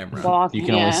off camera. You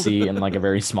can only see in like a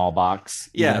very small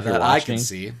box. Yeah, that I can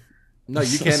see. No,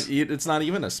 you can't. It's not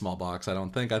even a small box, I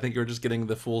don't think. I think you're just getting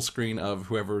the full screen of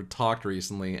whoever talked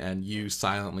recently and you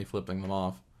silently flipping them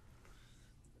off.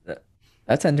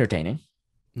 That's entertaining.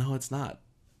 No, it's not.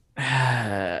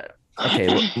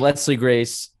 Okay, Leslie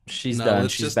Grace, she's done.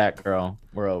 She's Batgirl.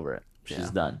 We're over it. She's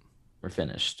done. We're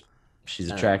finished.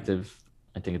 She's attractive.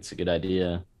 I think it's a good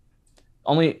idea.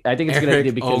 I think it's a good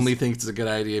idea because only thinks it's a good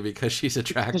idea because she's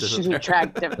attractive. She's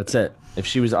attractive. That's it. If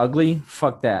she was ugly,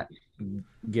 fuck that.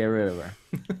 Get rid of her.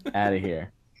 Out of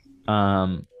here.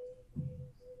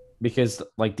 Because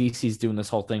like DC's doing this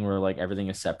whole thing where like everything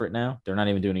is separate now. They're not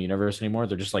even doing a universe anymore.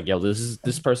 They're just like, yo, this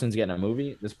person's getting a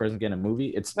movie. This person's getting a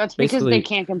movie. That's because they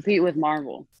can't compete with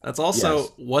Marvel. That's also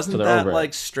Yes. wasn't So that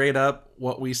like straight up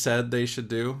what we said they should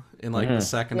do in like the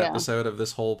second Yeah. episode of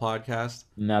this whole podcast?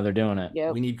 Now they're doing it.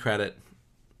 Yep. We need credit.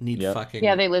 Need fucking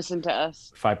Yeah, they listen to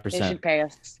us. 5%. They should pay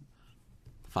us.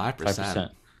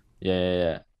 5%.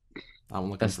 Yeah. I'm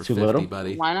looking That's for too 50, little?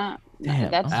 buddy. Why not?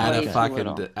 Damn. That's Add way a too fucking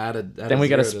little. add Then we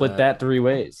got to zero split that 3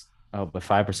 ways. Oh, but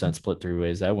 5% split 3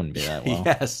 ways. That wouldn't be that well.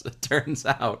 Yes, it turns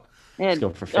out. Yeah. Let's go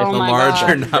for 50. The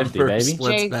larger number 50, baby.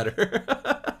 splits Jake. better.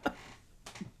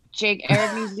 Jake,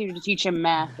 Eric needs you to teach him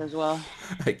math as well.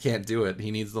 I can't do it.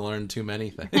 He needs to learn too many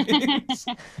things.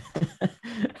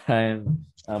 I'm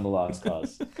a lost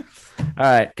cause. All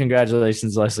right,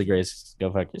 congratulations, Leslie Grace.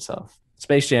 Go fuck yourself.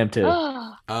 Space Jam 2.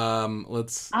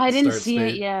 Let's. I didn't start see Spa-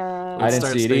 it yet. I didn't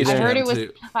start see it Space either. Jam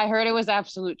I heard 2. it was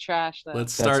absolute trash though.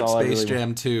 Let's That's start all I Space really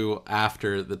Jam 2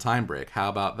 after the time break. How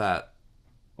about that?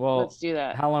 Well, Let's do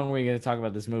that. how long are we going to talk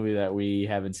about this movie that we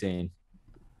haven't seen?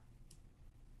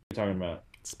 What are you talking about?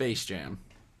 Space Jam.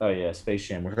 Oh yeah, Space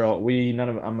Jam.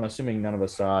 I'm assuming none of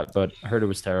us saw it, but heard it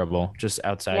was terrible. Just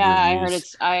outside Yeah,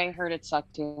 reviews. I heard it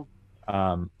sucked too.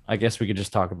 I guess we could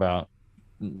just talk about.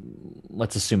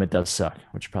 Let's assume it does suck,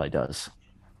 which it probably does.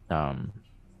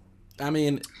 I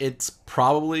mean, it's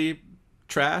probably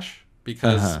trash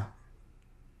because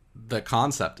the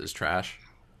concept is trash.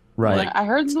 Right. Like, I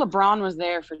heard LeBron was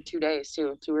there for 2 days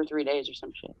too, 2 or 3 days or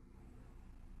some shit.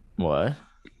 What?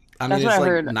 I mean, That's it's what I like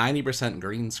heard. 90%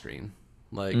 green screen.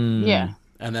 Like, Yeah.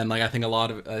 and then like I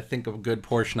think a good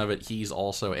portion of it he's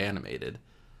also animated.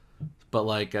 But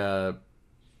like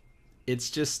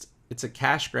it's a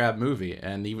cash grab movie,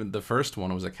 and even the first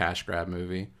one was a cash grab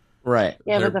movie. Right.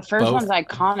 Yeah, They're but the first both- one's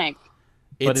iconic.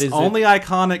 It's is only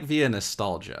iconic via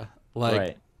nostalgia. Like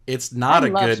Right. it's not I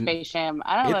a love good Space Jam.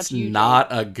 I don't know it's about you. not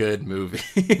a good movie.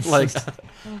 Like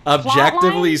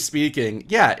objectively speaking,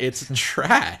 yeah, it's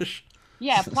trash.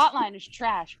 Yeah, plotline is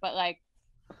trash, but like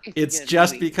It's a good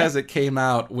just movie. because it came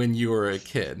out when you were a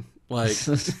kid. Like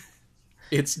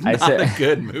it's I not said- a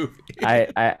good movie.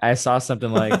 I saw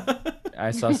something like I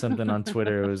saw something on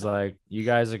Twitter. It was like, you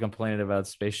guys are complaining about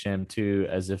Space Jam 2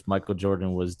 as if Michael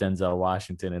Jordan was Denzel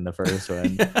Washington in the first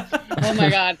one. Oh my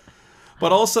god.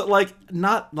 But also, like,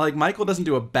 not like Michael doesn't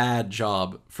do a bad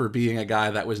job for being a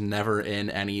guy that was never in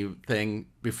anything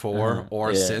before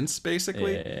or yeah. since,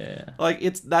 basically. Yeah. Like,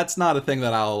 that's not a thing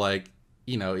that I'll like.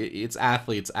 You know, it's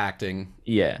athletes acting,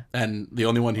 Yeah. and the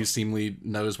only one who seemingly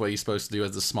knows what he's supposed to do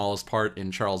is the smallest part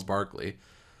in Charles Barkley.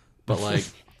 But like,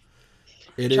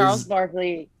 Charles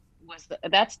Barkley was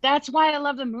that's why I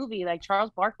love the movie. Like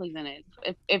Charles Barkley's in it.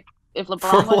 If LeBron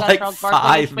for was on like Charles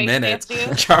Barkley 5 minutes.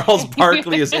 too, Charles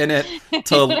Barkley is in it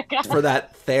for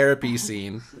that therapy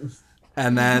scene,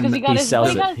 and then because he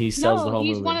sells it. got- He sells the whole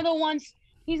he's movie. one of the ones.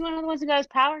 He's one of the ones who got his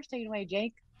powers taken away.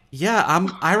 Jake. yeah,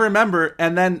 I remember,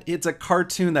 and then it's a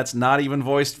cartoon that's not even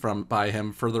voiced by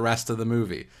him for the rest of the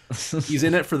movie. He's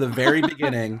in it for the very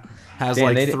beginning, has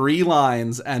Damn, like 3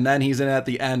 lines, and then he's in it at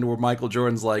the end where Michael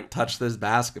Jordan's like, "Touch this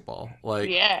basketball." Like,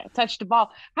 Yeah, touch the ball.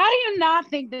 How do you not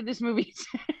think that this movie?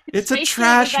 it's a Space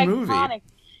trash Jam is movie. iconic.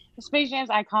 Space Jam's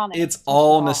iconic. It's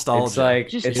all Ball. nostalgia. It's like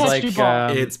Just it's touch like the ball.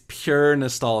 It's pure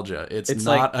nostalgia. It's It's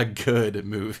not a good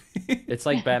movie. it's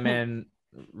like Batman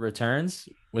Returns.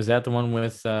 Was that the one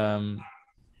with the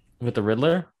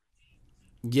Riddler?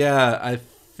 Yeah, I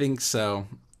think so.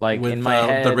 Like With in my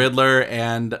head, the Riddler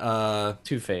and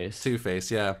Two-Face. Two-Face,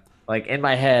 yeah. Like in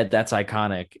my head, that's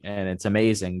iconic and it's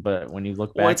amazing. But when you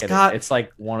look Well, back it's at got- it, it's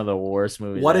like one of the worst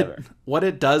movies What ever. what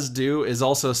it does do is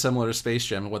also similar to Space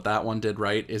Jam. What that one did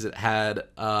right is it had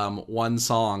one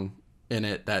song in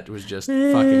it that was just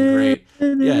fucking great.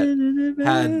 Yeah,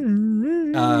 had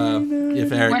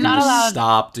if Eric We're can not just allowed-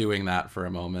 stop doing that for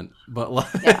a moment, but like,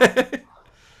 Yeah.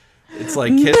 it's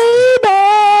like kiss.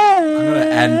 I'm gonna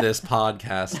end this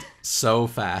podcast so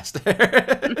fast.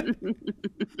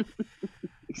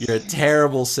 You're a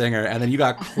terrible singer, and then you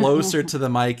got closer to the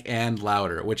mic and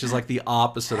louder, which is like the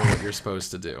opposite of what you're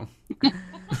supposed to do.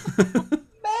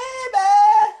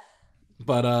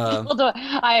 But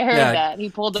I heard yeah, that he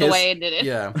pulled it Kiss- away and did it.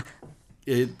 Yeah,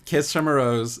 Kiss from a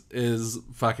Rose is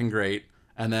fucking great,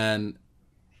 and then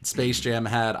Space Jam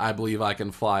had I Believe I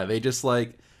Can Fly. They just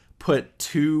like put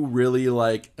 2 really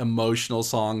like emotional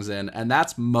songs in, and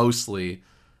that's mostly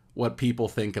what people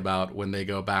think about when they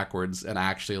go backwards and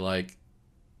actually like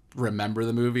remember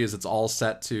the movie. Is it's all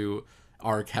set to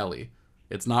R. Kelly.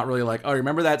 It's not really like, oh,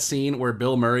 remember that scene where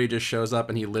Bill Murray just shows up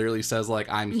and he literally says like,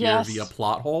 "I'm here Yes. via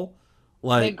plot hole." Big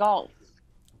Like, gulp.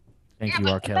 Thank Yeah, you,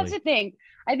 but R. Kelly. that's the thing.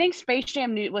 I think Space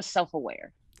Jam was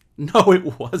self-aware. No,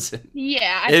 it wasn't.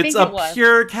 Yeah, I it's think it was. It's a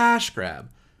pure cash grab.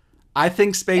 I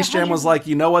think Space Jam was like,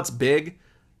 you know what's big?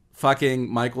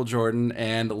 Fucking Michael Jordan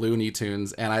and Looney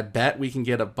Tunes, and I bet we can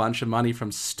get a bunch of money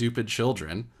from stupid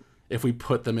children if we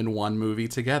put them in one movie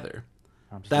together.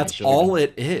 That's all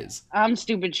it is. I'm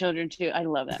Stupid Children too. I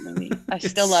love that movie. I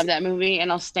still love that movie, and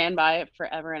I'll stand by it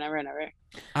forever and ever and ever.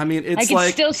 I mean, it's I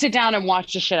can still sit down and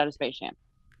watch the shit out of Space Jam.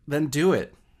 Then do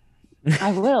it.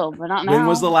 I will, but not now. When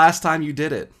was the last time you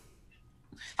did it?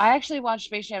 I actually watched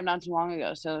Space Jam not too long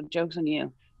ago, so joke's on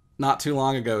you. Not too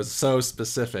long ago. So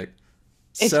specific.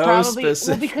 It's so probably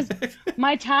specific. Well, because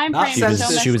my time frame is so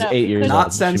messed she was 8 years old.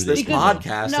 Not since this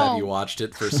podcast have you watched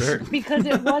it for certain. Because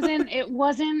it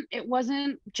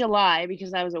wasn't July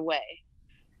because I was away.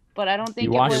 But I don't think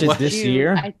you watched it this June.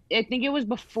 year. I think it was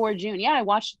before June. Yeah, I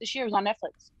watched it this year. It was on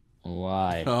Netflix.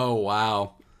 Why? Oh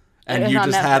wow! And you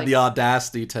just had the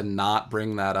audacity to not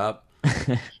bring that up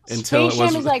until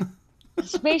Space Jam is like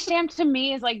Space Jam to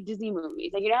me is like Disney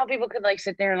movies. Like, you know how people could like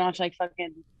sit there and watch like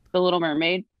fucking The Little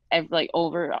Mermaid like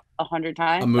over 100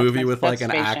 times. A movie with like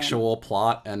an actual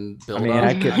plot and build. I mean,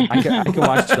 I could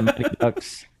watch the Mighty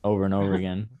Ducks over and over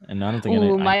again, and I don't think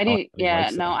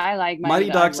I like Mighty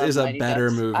Ducks is a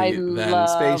better movie than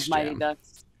Space Jam. Mighty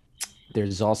Ducks.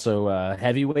 There's also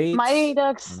Heavyweights. Mighty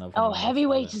Ducks. Oh,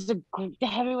 Heavyweights is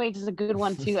a good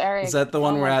one too, Eric. Is that the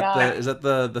one is that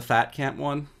the Fat Camp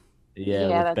one?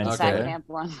 Yeah, that's the Fat Camp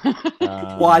one.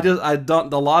 Well, I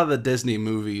don't. A lot of the Disney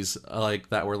movies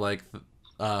that were like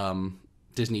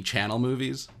Disney Channel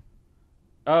movies.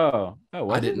 No,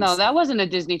 that wasn't a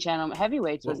Disney Channel.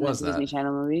 Heavyweights wasn't a Disney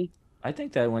Channel movie. I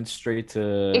think that went straight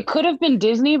to. It could have been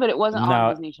Disney, but it wasn't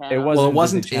on Disney Channel. It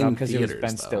wasn't in because it was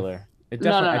Ben Stiller.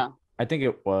 No. I think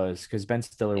it was because Ben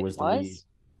Stiller was the lead.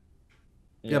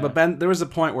 Yeah, but there was a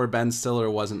point where Ben Stiller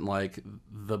wasn't like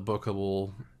the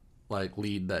bookable like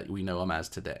lead that we know him as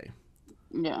today.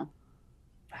 Yeah.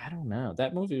 I don't know.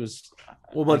 That movie was.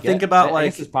 Well, but think about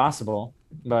like it's possible,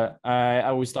 but I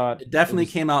always thought it definitely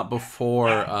came out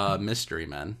before Mystery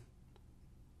Men,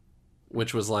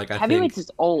 which was like Heavyweights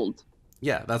is old.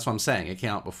 Yeah, that's what I'm saying. It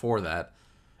came out before that,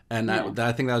 and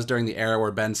I think that was during the era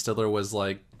where Ben Stiller was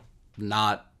like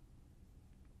not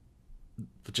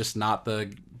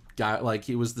the guy. Like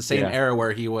he was the same era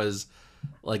where he was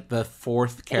like the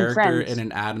fourth character in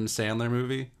an Adam Sandler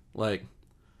movie. Like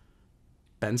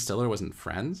Ben Stiller was in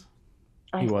Friends.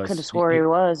 I could have swore he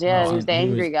was. Yeah, he was the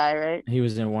angry guy, right? He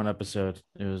was in one episode.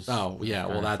 It was. Oh yeah,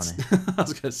 well that's. I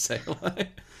was gonna say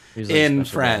in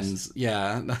Friends, guest.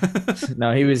 Yeah.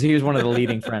 No, he was one of the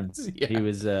leading friends. Yeah. He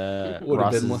was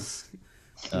Ross's.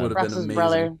 Would have been amazing.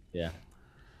 Brother. Yeah.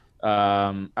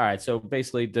 All right. So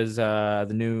basically, does the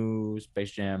new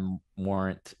Space Jam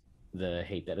warrant the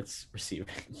hate that it's receiving?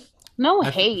 No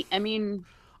hate. I mean,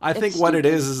 I think what it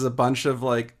is a bunch of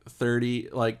like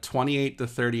 28 to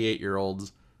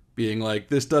 38-year-olds being like,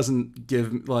 this doesn't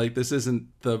give this isn't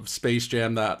the Space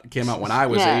Jam that came out when I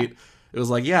was 8. It was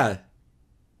like,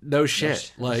 no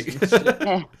shit. Like,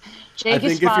 yeah. I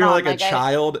think if you're like a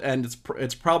child, and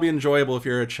it's probably enjoyable if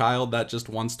you're a child that just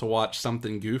wants to watch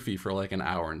something goofy for like an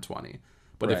hour and 20.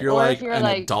 But if you're like an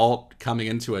adult coming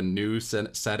into a new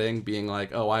setting, being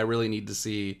like, oh, I really need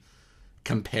to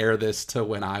compare this to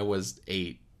when I was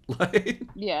 8. Like,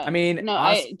 yeah, I mean,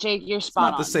 no, Jake, you're spot on.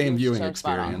 It's not the same viewing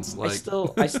experience. Like,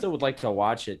 I still would like to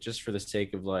watch it just for the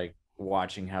sake of like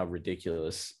watching how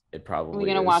ridiculous it probably is. We're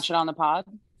gonna watch it on the pod.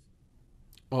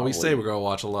 Well, we say we're gonna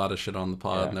watch a lot of shit on the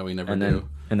pod, and then we never do.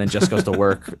 And then Jess goes to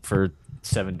work for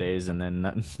 7 days, and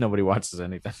then nobody watches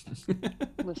anything.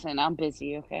 Listen, I'm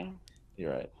busy. Okay.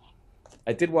 You're right.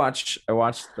 I watched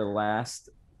the last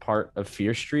part of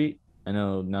Fear Street. I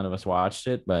know none of us watched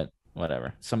it, but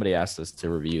whatever. Somebody asked us to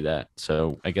review that,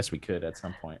 so I guess we could at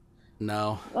some point.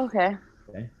 No. Okay.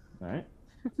 All right.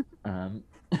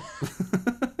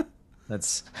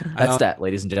 That's that,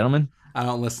 ladies and gentlemen. I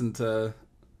don't listen to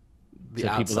the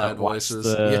outside voices.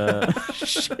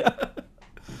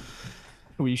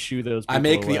 We shoo those. I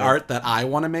make the art that I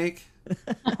want to make.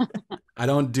 I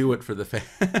don't do it for the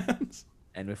fans.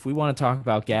 And if we want to talk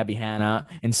about Gabbie Hanna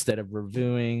instead of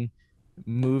reviewing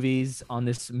movies on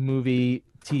this movie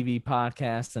TV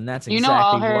podcast, and that's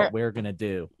exactly what we're gonna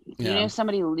do. You know,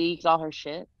 somebody leaked all her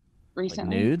shit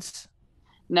recently. Like nudes?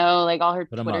 No, like all her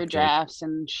Twitter drafts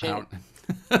and shit.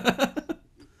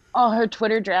 All her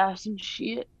Twitter drafts and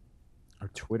shit. Her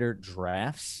Twitter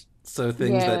drafts? So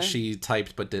things that she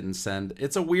typed but didn't send.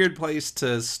 It's a weird place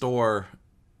to store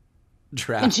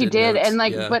drafted and she did notes.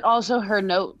 And but also her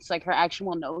notes, like her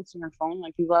actual notes in her phone,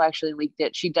 like people actually leaked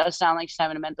it. She does sound like she's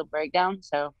having a mental breakdown,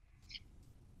 so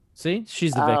see,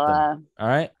 she's the victim. All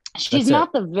right, She's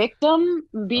not the victim.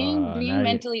 Being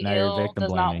mentally now you're ill victim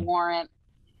does not blaming. warrant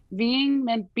being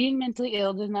mentally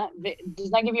ill does not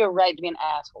give you a right to be an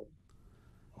asshole.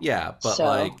 Yeah, but So,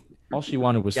 like all she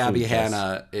wanted was Gabbie food.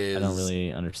 Hanna is. I don't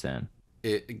really understand.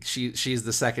 She's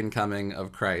the second coming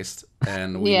of Christ,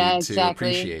 and we need to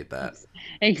appreciate that.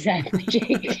 Exactly,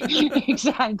 Jake.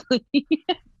 Exactly.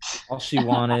 All she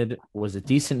wanted was a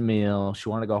decent meal. She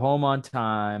wanted to go home on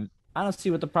time. I don't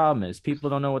see what the problem is. People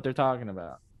don't know what they're talking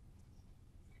about.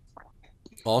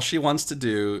 All she wants to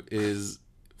do is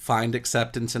find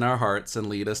acceptance in our hearts and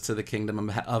lead us to the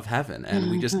kingdom of heaven,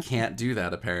 and we just can't do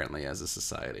that apparently as a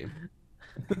society.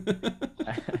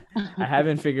 I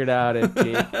haven't figured out if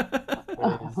Jake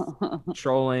is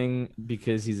trolling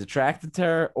because he's attracted to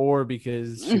her or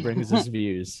because she brings us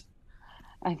views.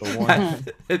 I think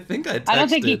I texted. I don't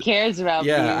think he cares about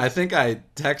views. I think I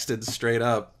texted straight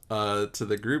up to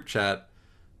the group chat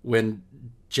when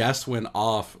Jess went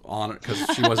off on it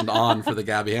because she wasn't on for the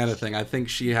Gabbie Hanna thing. I think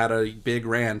she had a big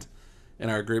rant in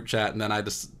our group chat, and then I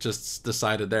just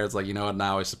decided there. It's like, you know what?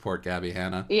 Now I support Gabbie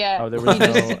Hanna. Yeah. Oh, there was no.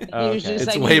 Okay. It's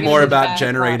like, way more about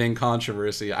generating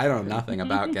controversy. I know nothing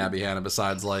about Gabbie Hanna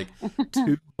besides like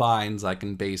 2 lines I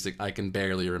can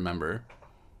barely remember.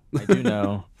 I do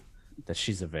know that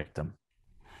she's a victim,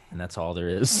 and that's all there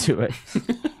is to it.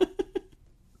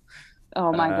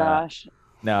 Oh my gosh.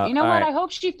 No, you know what? Right. I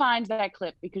hope she finds that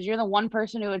clip because you're the one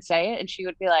person who would say it, and she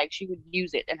would be like, she would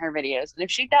use it in her videos, and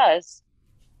if she does,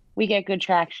 we get good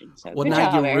traction. So well, good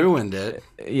now job, you Eric. ruined it.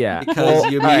 Yeah,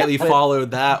 because you immediately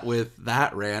followed that with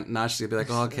that rant. Now she's gonna be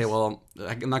like, "Oh, okay, well,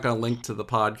 I'm not gonna link to the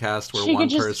podcast where one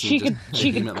person just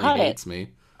vehemently hates me."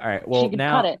 All right. Well,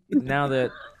 now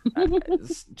that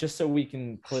just so we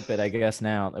can clip it, I guess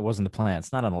now it wasn't the plan.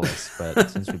 It's not on the list,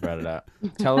 but since we brought it up,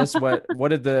 tell us what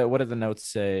did the notes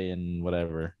say and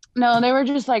whatever. No, they were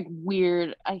just like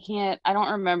weird. I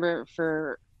don't remember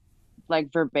for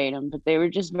like verbatim, but they were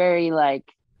just very like.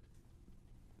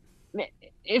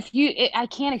 I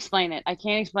can't explain it. I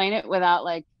can't explain it without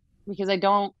like because I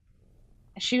don't.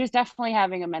 She was definitely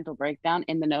having a mental breakdown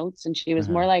in the notes, and she was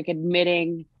more like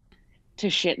admitting to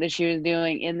shit that she was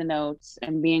doing in the notes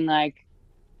and being like,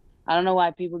 I don't know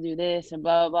why people do this and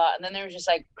blah, blah, blah. And then there was just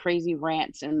like crazy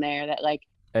rants in there that like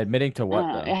admitting to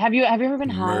what though? Have you ever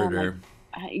been murder?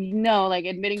 High on, like, no, like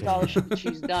admitting to all the shit that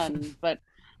she's done. But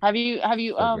have you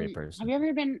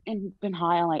ever been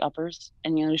high on like uppers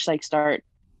and you know just like start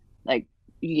like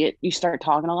you start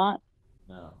talking a lot?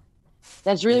 No.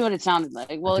 That's really what it sounded like.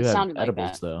 Well, it sounded like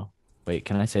edibles that. Though. Wait,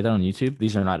 can I say that on YouTube?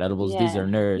 These are not edibles. Yeah. These are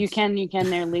nerds. You can.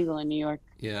 They're legal in New York.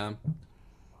 Yeah.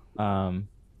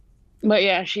 But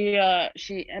yeah,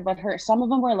 but some of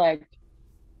them were like,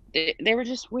 they were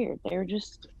just weird. They were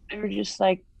just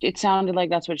like, it sounded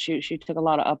like that's what she took a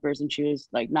lot of uppers and she was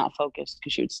like not focused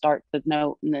because she would start the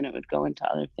note and then it would go into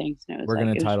other things. And it was We're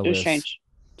going to title this, strange.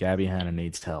 Gabbie Hanna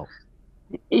Needs Help.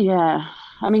 Yeah.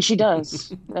 I mean, she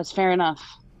does. That's fair enough.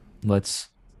 Let's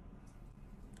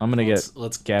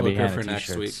Gabbie Hanna for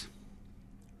next week.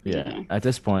 Yeah. At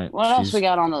this point, what else we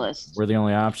got on the list? We're the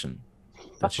only option.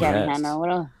 Fuck Gabbie Hanna.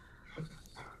 What else?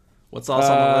 What's else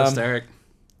on the list, Eric?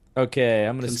 Okay,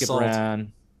 I'm gonna skip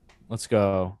around. Let's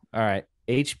go. All right,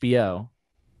 HBO.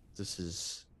 This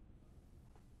is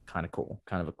kind of cool.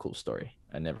 Kind of a cool story.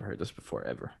 I never heard this before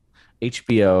ever.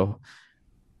 HBO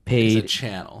paid a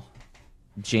channel.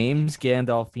 James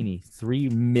Gandolfini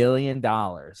 $3 million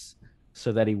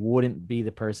so that he wouldn't be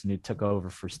the person who took over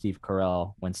for Steve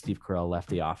Carell when Steve Carell left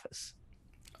The Office.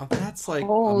 Oh, that's like a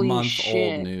month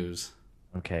old news.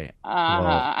 Okay. Well,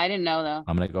 I didn't know though.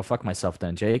 I'm gonna go fuck myself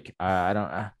then, Jake.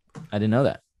 I didn't know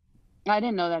that. I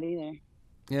didn't know that either.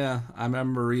 Yeah, I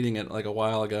remember reading it like a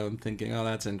while ago and thinking, "Oh,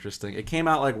 that's interesting." It came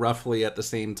out like roughly at the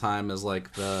same time as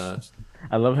like the.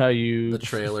 I love how the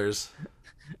trailers.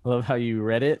 I love how you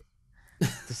read it,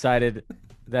 decided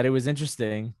that it was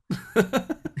interesting.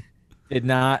 Did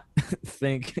not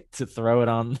think to throw it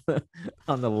on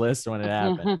the list when it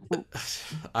happened.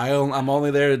 I'm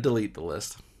only there to delete the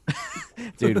list.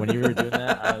 Dude, when you were doing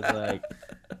that, I was like,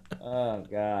 "Oh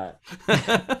God."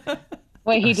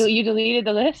 Wait, you deleted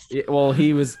the list? Yeah, well,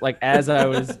 he was like, as I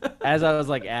was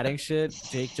like adding shit,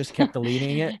 Jake just kept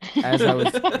deleting it as I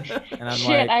was, and I'm shit,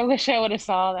 like, I wish I would have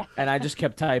saw that. And I just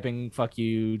kept typing, "Fuck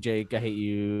you, Jake. I hate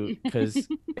you," because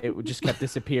it just kept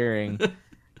disappearing.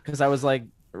 Because I was like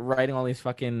writing all these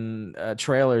fucking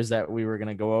trailers that we were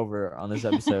gonna go over on this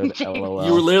episode. LOL.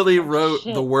 You literally wrote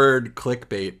the word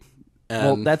clickbait. And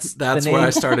well, that's where I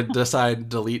started to decide to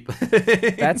delete.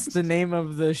 That's the name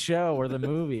of the show or the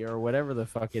movie or whatever the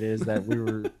fuck it is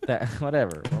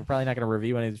whatever. We're probably not going to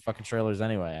review any of these fucking trailers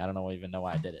anyway. I don't even know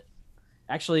why I did it.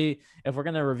 Actually, if we're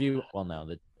gonna review,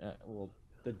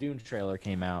 the Dune trailer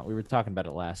came out. We were talking about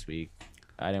it last week.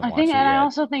 I didn't watch it yet. I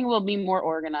also think we'll be more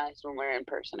organized when we're in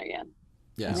person again.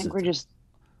 Yeah. I think we're just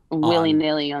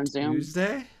willy-nilly on Zoom.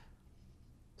 Tuesday?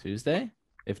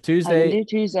 If Tuesday, I can do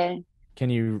Tuesday. Can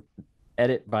you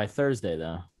edit by Thursday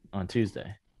though? On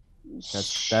Tuesday.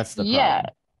 That's the problem.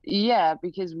 Yeah,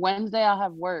 because Wednesday I'll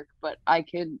have work, but I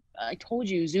told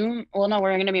you Zoom. Well, no,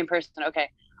 we're gonna be in person. Okay,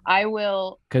 I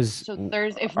will. So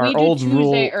Thursday, if we do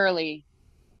Tuesday early.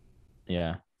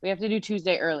 Yeah. We have to do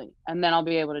Tuesday early, and then I'll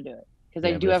be able to do it because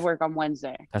I do have work on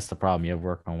Wednesday. That's the problem. You have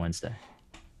work on Wednesday.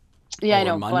 Yeah, I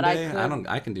know, Monday? but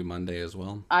I can do Monday as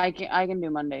well. I can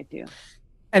do Monday too.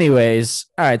 Anyways,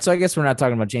 all right. So I guess we're not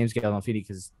talking about James Gandolfini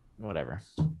because whatever.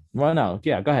 Well, no,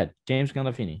 yeah, go ahead. James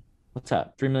Gandolfini. What's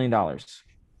up? $3 million.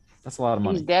 That's a lot of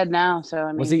money. He's dead now, so I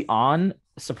mean. Was he on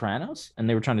Sopranos and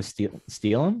they were trying to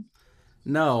steal him?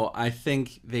 No, I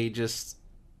think they just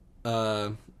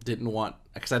didn't want,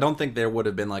 because I don't think there would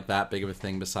have been like that big of a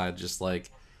thing besides just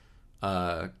like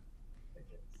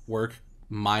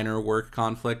minor work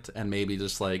conflict, and maybe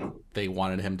just like they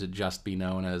wanted him to just be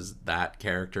known as that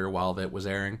character while that was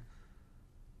airing.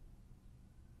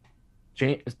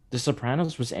 The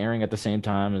Sopranos was airing at the same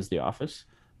time as The Office?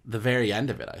 The very end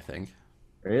of it, I think.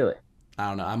 Really? I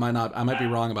don't know. I might be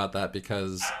wrong about that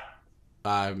because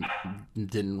I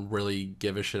didn't really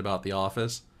give a shit about The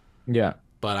Office. Yeah.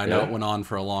 But I know it went on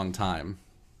for a long time.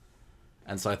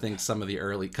 And so I think some of the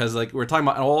early, because like we're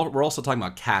also talking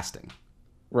about casting.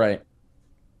 Right.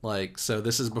 Like, so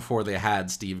this is before they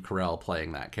had Steve Carell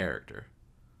playing that character.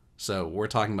 So we're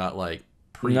talking about like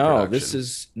pre-production.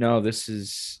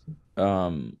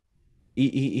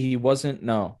 He wasn't.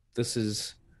 No, this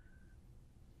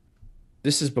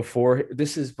is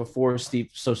before Steve.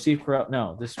 So Steve Carell.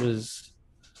 No, this was.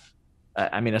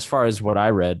 I mean, as far as what I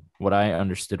read, what I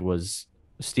understood was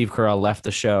Steve Carell left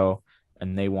the show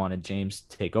and they wanted James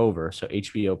to take over. So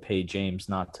HBO paid James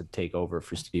not to take over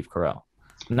for Steve Carell.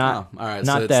 All right.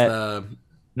 Not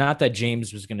that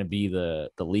James was going to be the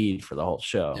lead for the whole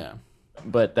show. Yeah.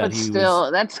 But that's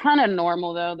kind of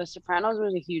normal though. The Sopranos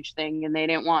was a huge thing and they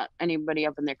didn't want anybody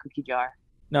up in their cookie jar.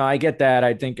 No, I get that.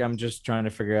 I think I'm just trying to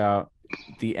figure out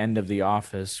the end of The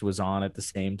Office was on at the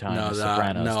same time as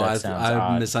Sopranos. No,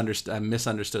 I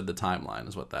misunderstood the timeline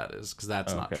is what that is, because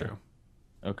that's not true.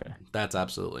 Okay. That's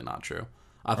absolutely not true.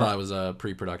 I thought it was a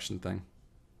pre-production thing.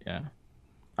 Yeah.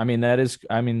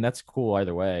 That's cool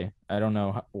either way. I don't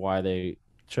know why they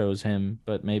chose him,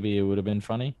 but maybe it would have been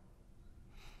funny.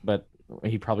 But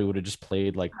he probably would have just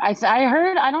played like I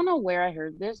heard, I don't know where I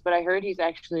heard this, but I heard he's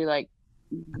actually like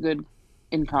good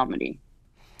in comedy.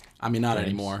 I mean, not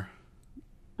anymore.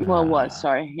 Well, it was.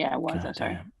 Sorry. Yeah, it was. I'm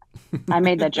sorry. I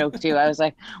made that joke too. I was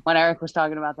like, when Eric was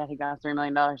talking about that, he got $3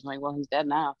 million. I'm like, well, he's dead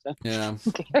now. So yeah.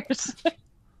 Who cares?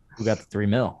 Who got the $3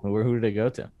 million? Who did it go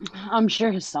to? I'm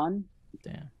sure his son.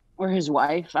 Damn. Or his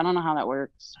wife. I don't know how that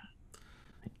works.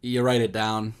 You write it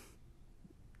down,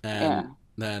 and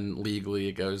then legally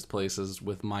it goes places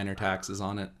with minor taxes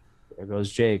on it. There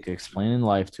goes Jake explaining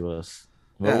life to us.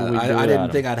 I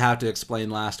didn't think I'd have to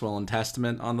explain Last Will and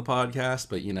Testament on the podcast,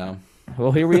 but you know.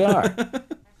 Well, here we are.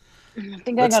 I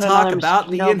think Let's talk about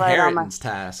the inheritance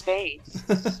tax.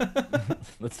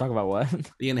 Let's talk about what?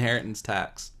 The inheritance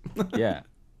tax. Yeah.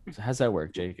 So how's that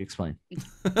work, Jake? Explain.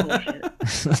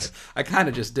 I kind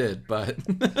of just did, but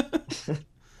you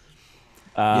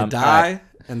die,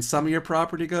 and some of your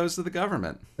property goes to the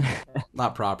government.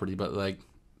 Not property, but like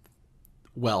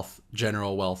wealth,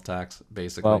 general wealth tax,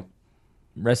 basically. Well,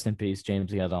 rest in peace,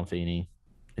 James Gandolfini.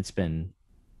 It's been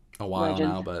a while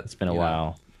now, but it's been a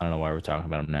while. I don't know why we're talking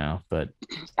about him now, but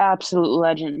absolute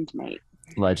legend, mate.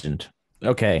 Legend.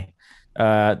 Okay.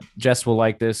 Jess will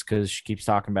like this because she keeps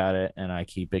talking about it and I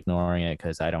keep ignoring it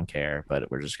because I don't care,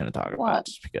 but we're just going to talk about it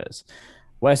just because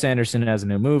Wes Anderson has a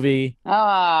new movie.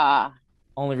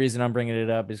 Only reason I'm bringing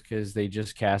it up is because they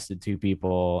just casted 2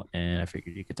 people and I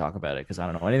figured you could talk about it because I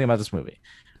don't know anything about this movie,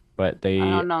 but I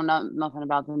don't know nothing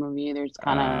about the movie either. It's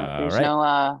kind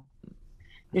of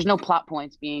there's no plot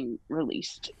points being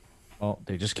released. Well,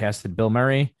 they just casted Bill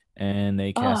Murray and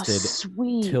they casted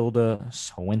Tilda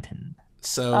Swinton.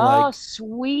 So,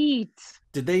 sweet.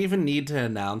 Did they even need to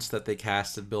announce that they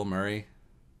casted Bill Murray?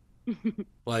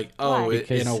 Like,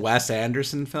 in a Wes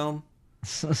Anderson film?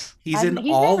 He's in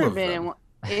all of them.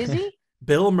 Is he?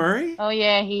 Bill Murray? Oh,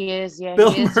 yeah, he is. Yeah,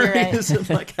 Bill Murray is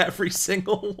in like every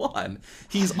single one.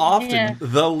 He's often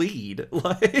the lead.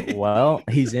 Like, well,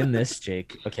 he's in this,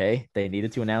 Jake. Okay, they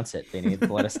needed to announce it. They needed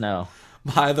to let us know.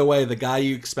 By the way, the guy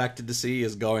you expected to see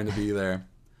is going to be there.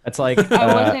 That's like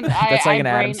that's like an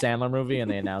Adam Sandler movie,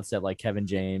 and they announced that like Kevin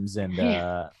James and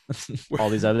all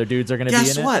these other dudes are going to be in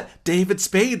it. Guess what? David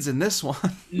Spade's in this one.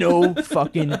 No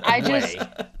fucking way.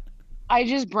 I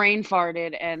just brain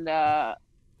farted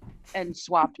and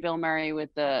swapped Bill Murray with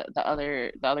the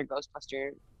other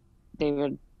Ghostbuster,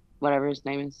 David, whatever his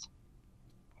name is.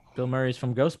 Bill Murray's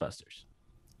from Ghostbusters.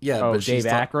 Yeah, but Dave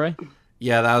Aykroyd.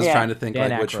 Yeah, I was trying to think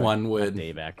like which one would.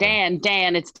 Dave Aykroyd.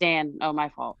 Dan, it's Dan. Oh, my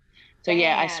fault. So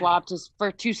yeah, I swapped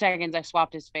for 2 seconds. I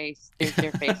swapped his face,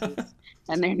 their faces,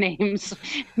 and their names.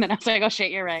 And then I was like, "Oh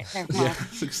shit, you're right." Yeah,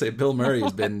 say Bill Murray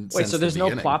has been. Wait, so there's no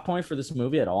plot point for this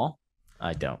movie at all?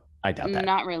 I doubt that.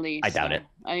 Not really. I doubt it.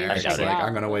 I doubt it.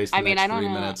 I'm gonna waste the next 3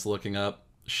 minutes looking up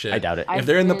shit. I doubt it. If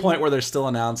they're in the point where they're still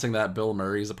announcing that Bill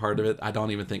Murray's a part of it, I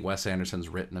don't even think Wes Anderson's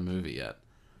written a movie yet.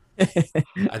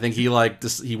 I think he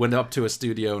went up to a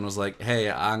studio and was like, "Hey,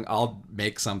 I'll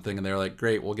make something," and they're like,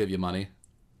 "Great, we'll give you money."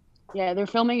 Yeah, they're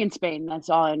filming in Spain. That's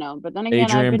all I know. But then again,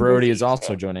 Adrian Brody is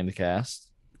also joining the cast.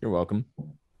 You're welcome.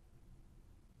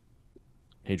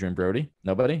 Adrian Brody?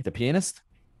 Nobody? The pianist?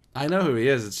 I know who he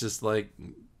is. It's just like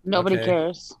nobody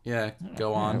cares. Yeah,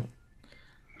 go on.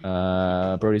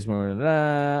 Brody's more.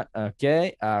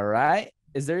 Okay, all right.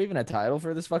 Is there even a title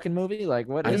for this fucking movie? Like,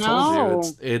 what? I told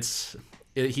you,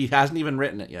 he hasn't even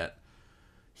written it yet.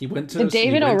 He went to the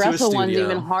David O. Russell one's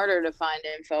even harder to find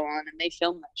info on, and they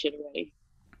filmed that shit already.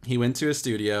 He went to a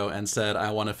studio and said, "I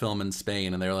want to film in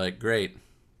Spain," and they were like, "Great,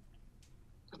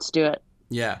 let's do it."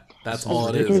 Yeah, that's all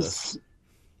it is.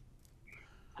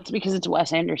 That's because it's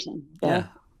Wes Anderson. Yeah,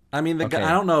 I mean, guy,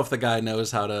 I don't know if the guy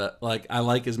knows how to like. I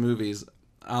like his movies.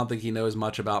 I don't think he knows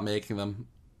much about making them.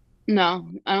 No,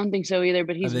 I don't think so either.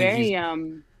 But he's very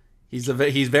he's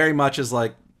very much as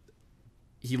like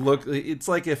he look. It's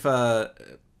like if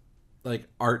like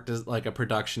like a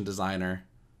production designer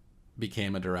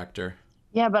became a director.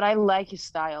 Yeah, but I like his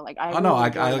style. Like I know,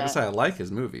 like I said, I like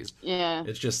his movies. Yeah,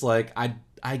 it's just like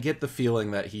I get the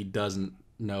feeling that he doesn't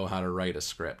know how to write a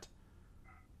script.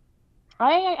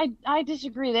 I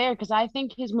disagree there because I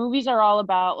think his movies are all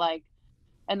about like,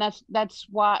 and that's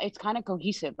why it's kind of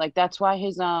cohesive. Like that's why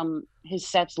his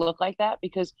sets look like that,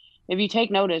 because if you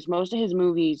take notice, most of his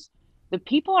movies, the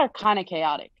people are kind of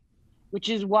chaotic, which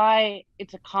is why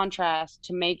it's a contrast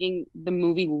to making the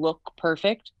movie look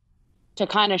perfect, to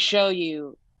kind of show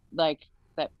you like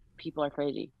that people are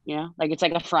crazy, you know? Like it's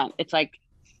like a front. It's like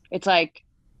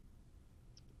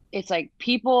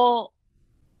people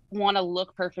want to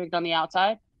look perfect on the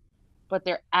outside, but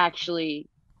they're actually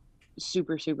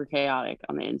super, super chaotic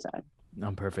on the inside.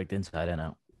 I'm perfect inside and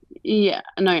out. Yeah,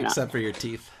 no, you're not. Except for your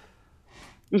teeth.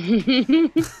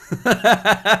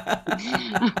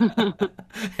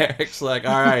 Eric's like,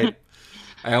 all right,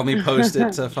 I only post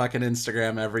it to fucking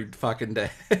Instagram every fucking day.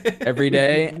 Every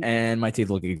day, and my teeth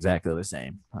look exactly the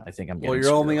same. I think I'm getting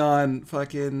you're only on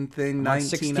fucking thing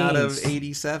 19 out of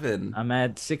 87. I'm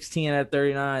at 16 out of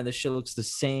 39. This shit looks the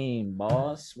same,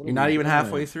 boss. You're not even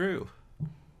halfway through.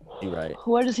 You're right.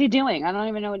 What is he doing? I don't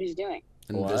even know what he's doing.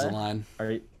 Invisalign.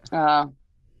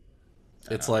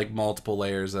 It's like multiple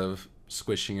layers of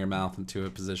squishing your mouth into a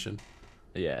position.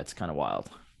 Yeah, it's kind of wild.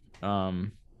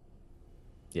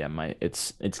 Yeah,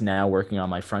 it's now working on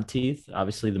my front teeth,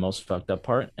 obviously the most fucked up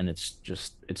part, and it's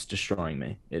destroying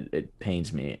me. It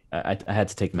pains me. I had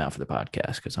to take them out for the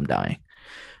podcast because I'm dying.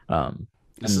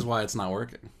 This is why it's not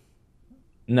working.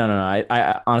 No.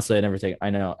 I honestly I never take. I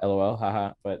know, LOL,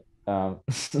 haha. But I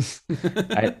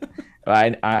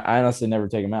honestly never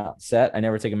take them out. I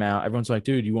never take them out. Everyone's like,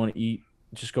 dude, you want to eat?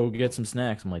 Just go get some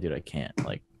snacks. I'm like, dude, I can't.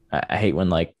 Like, I hate when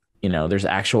like, you know, there's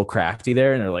actual crafty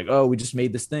there and they're like, oh, we just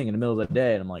made this thing in the middle of the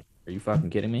day. And I'm like, are you fucking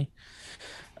kidding me?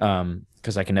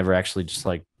 Because I can never actually just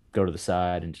like go to the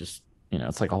side and just, you know,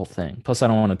 it's like a whole thing. Plus, I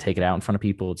don't want to take it out in front of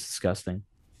people. It's disgusting.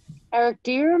 Eric,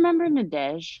 do you remember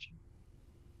Nadej?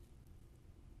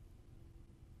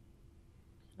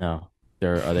 No.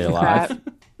 Are they alive?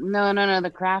 No, the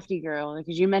crafty girl,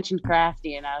 because you mentioned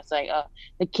crafty, and I was like,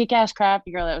 the kick-ass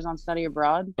crafty girl that was on Study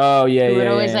Abroad. Oh yeah, who would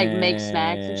yeah, always yeah, like make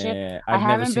snacks and shit. Yeah. I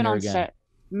haven't been on set.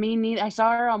 Me neither. I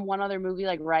saw her on one other movie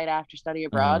like right after Study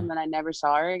Abroad, and then I never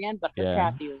saw her again. But her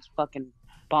crafty was fucking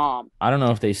bomb. I don't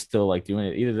know if they still like doing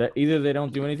it. Either they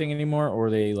don't do anything anymore,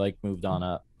 or they like moved on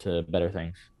up to better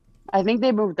things. I think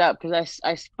they moved up because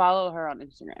I follow her on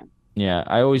Instagram. Yeah,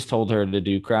 I always told her to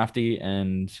do crafty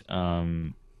and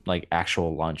like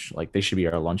actual lunch. Like they should be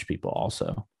our lunch people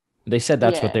also. They said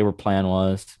that's what their plan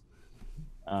was.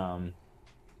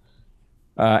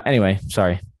 Anyway,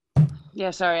 sorry.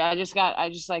 Yeah, sorry. I just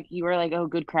like you were like, oh,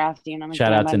 good crafty, and I'm like,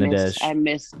 shout out to Nadej.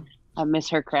 I miss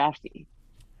her crafty.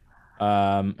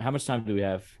 How much time do we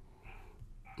have?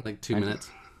 Like 2 minutes.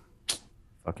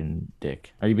 Fucking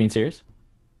dick. Are you being serious?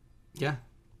 Yeah.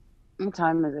 What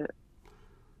time is it?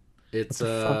 It's What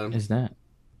the fuck is that?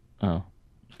 Oh.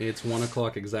 It's 1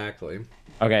 o'clock exactly.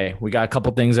 Okay, we got a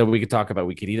couple things that we could talk about.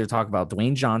 We could either talk about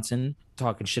Dwayne Johnson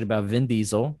talking shit about Vin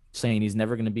Diesel, saying he's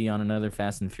never going to be on another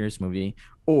Fast and Furious movie,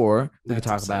 or we could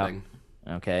talk upsetting.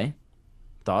 about. Okay,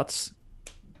 thoughts?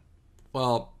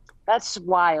 Well, that's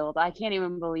wild. I can't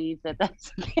even believe that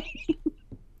that's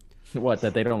what,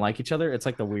 that they don't like each other? It's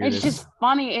like the weirdest. It's just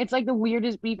funny. It's like the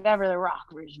weirdest beef ever. The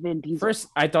Rock versus Vin Diesel. First,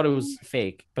 I thought it was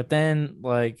fake, but then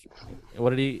like,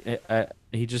 what did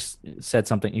he just said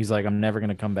something. He's like, I'm never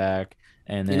gonna come back.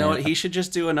 And then, you know what? He should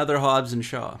just do another Hobbs and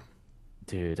Shaw.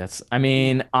 Dude, I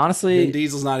mean, honestly, Vin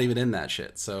Diesel's not even in that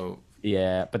shit. So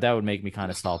yeah, but that would make me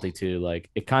kind of salty too. Like,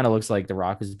 it kind of looks like The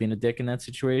Rock is being a dick in that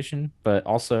situation, but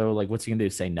also, like, what's he gonna do?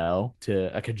 Say no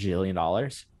to a cajillion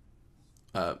dollars?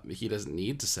 He doesn't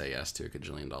need to say yes to a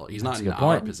cajillion dollars. He's That's not in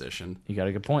our position. You got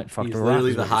a good point. Fuck He's The Rock.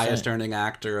 Literally the highest earning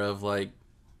actor of like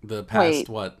the past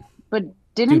what? But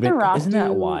didn't Dude, The Rock isn't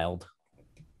that wild?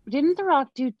 Didn't The Rock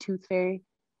do Tooth Fairy?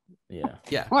 Yeah.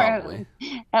 Yeah, probably.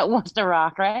 That was The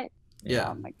Rock, right? Yeah.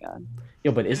 Oh my god.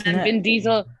 Yo, but isn't that Vin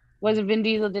Diesel? Was it Vin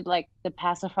Diesel did like the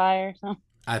pacifier or something?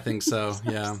 I think so.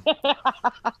 Yeah.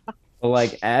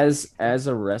 Like, as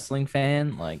a wrestling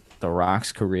fan, like, The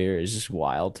Rock's career is just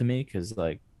wild to me because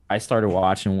like I started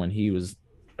watching when he was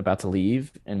about to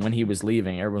leave, and when he was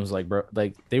leaving, everyone was like, bro,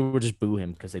 like they would just boo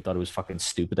him because they thought it was fucking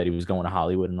stupid that he was going to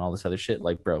Hollywood and all this other shit.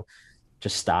 Like, bro,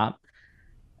 just stop.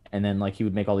 And then like he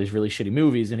would make all these really shitty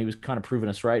movies, and he was kind of proving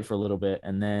us right for a little bit,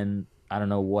 and then I don't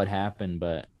know what happened,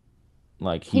 but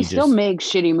like he still makes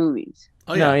shitty movies.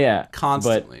 Oh yeah, no, yeah,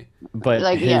 constantly. But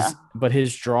like,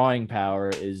 his drawing power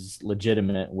is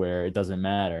legitimate, where it doesn't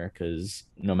matter because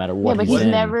no matter what. Yeah, but he's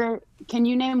never. Can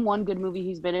you name one good movie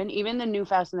he's been in? Even the new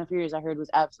Fast and the Furious, I heard, was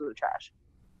absolute trash.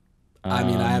 I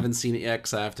mean, I haven't seen it yet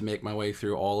because I have to make my way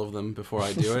through all of them before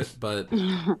I do it. But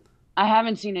I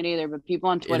haven't seen it either. But people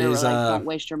on Twitter were like, "Don't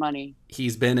waste your money."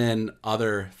 He's been in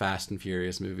other Fast and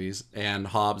Furious movies and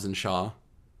Hobbs and Shaw.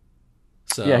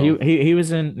 So yeah, he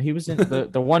was in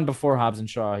the one before Hobbs and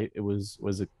Shaw. It was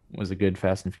a good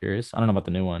Fast and Furious. I don't know about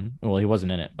the new one. Well, he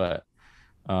wasn't in it, but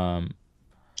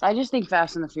I just think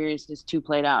Fast and the Furious is too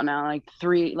played out now. Like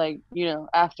 3, like, you know,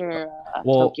 after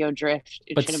Tokyo Drift,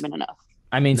 it should have been enough.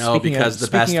 I mean, no, because the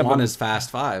best one is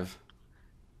Fast 5.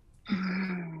 I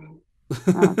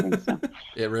don't think so.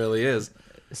 It really is.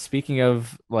 Speaking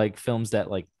of like films that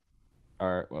like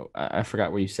are, well, I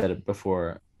forgot where you said it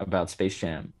before about Space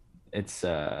Jam. It's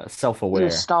self-aware.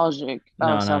 Nostalgic.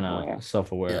 No,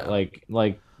 self-aware. Yeah.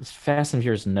 Like Fast and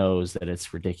Furious knows that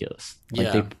it's ridiculous.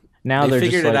 Like yeah. They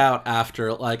figured it out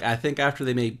after, like, I think after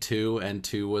they made 2 and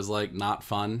 2 was like not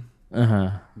fun.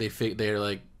 They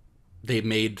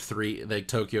made 3, like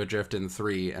Tokyo Drift in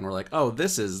 3, and we're like, oh,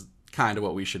 this is kind of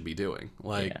what we should be doing.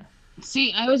 Like,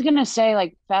 see, I was gonna say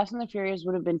like Fast and the Furious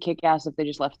would have been kick-ass if they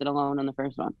just left it alone on the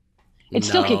first one. It's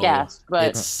still kick-ass, but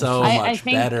it's so much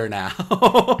better now.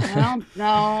 I don't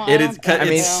know.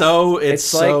 It's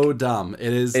so dumb.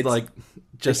 It is like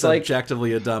just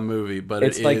objectively a dumb movie, but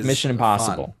it's like Mission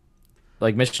Impossible. Fun.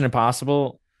 Like Mission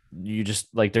Impossible, you just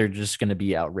like they're just gonna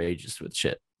be outrageous with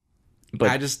shit. But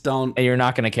I just don't. And you're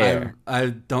not gonna care. I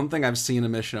don't think I've seen a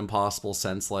Mission Impossible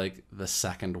since like the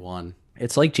second one.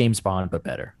 It's like James Bond, but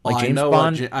better. Like I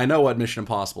know what Mission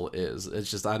Impossible is. It's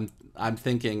just I'm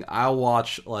thinking I'll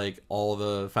watch like all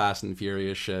the Fast and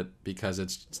Furious shit because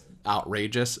it's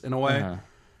outrageous in a way.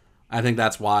 I think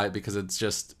that's why, because it's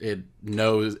just, it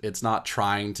knows it's not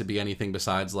trying to be anything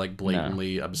besides like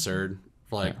blatantly absurd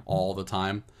like all the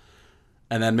time.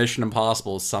 And then Mission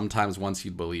Impossible sometimes wants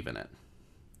you to believe in it.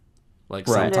 Like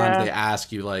sometimes they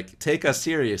ask you like, take us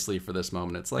seriously for this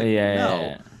moment. It's like,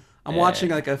 no. I'm watching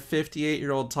like a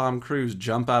 58-year-old Tom Cruise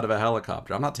jump out of a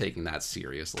helicopter. I'm not taking that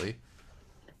seriously.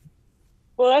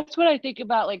 Well, that's what I think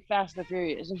about like Fast and the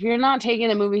Furious. If you're not taking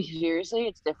the movie seriously,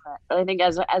 it's different. But I think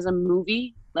as a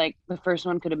movie, like the first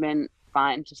one could have been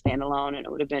fine to stand alone, and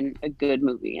it would have been a good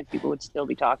movie, and people would still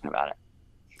be talking about it.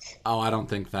 Oh, I don't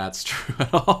think that's true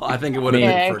at all. I think it would have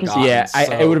been forgotten. Yeah,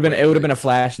 it would have been a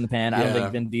flash in the pan. I don't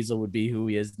think Vin Diesel would be who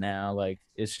he is now. Like,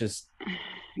 it's just.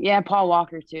 Yeah, Paul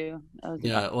Walker too.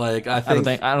 Like I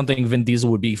don't think Vin Diesel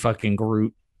would be fucking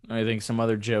Groot. I think some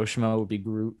other Joe Schmo would be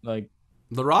Groot. Like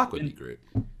The Rock would be Groot.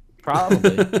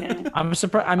 Probably. I'm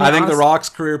surprised. I mean, I think The Rock's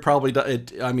career probably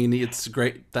I mean, it's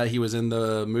great that he was in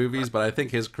the movies, but I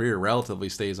think his career relatively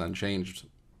stays unchanged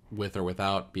with or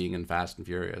without being in Fast and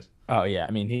Furious. Oh yeah,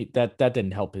 I mean that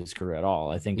didn't help his career at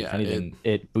all. I think if anything,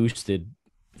 it boosted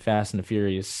Fast and the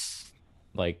Furious.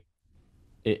 Like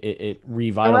it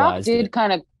revitalized. The Rock did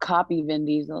kind of copy Vin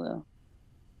Diesel though.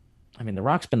 I mean, The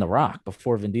Rock's been The Rock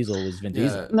before Vin Diesel was Vin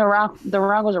Diesel. The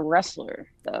Rock was a wrestler,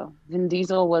 though. Vin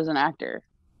Diesel was an actor.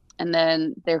 And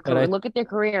then look at their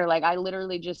career. Like I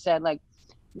literally just said, like,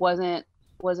 wasn't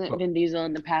Vin Diesel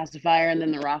in The Pacifier, and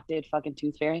then The Rock did fucking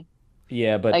Tooth Fairy?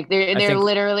 Yeah, but like they're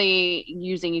literally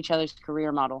using each other's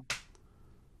career model.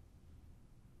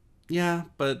 Yeah,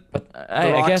 but The Rock's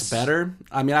I guess better.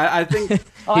 I mean, I think.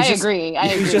 I agree. I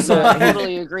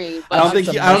totally agree. But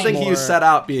I don't think he set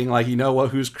out being like, you know what,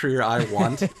 whose career I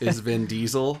want is Vin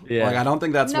Diesel. Yeah. Like, I don't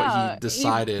think that's what he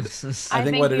decided. I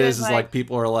think what it is like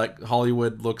people are like,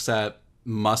 Hollywood looks at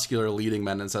muscular leading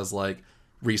men and says like,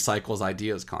 recycles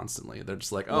ideas constantly. They're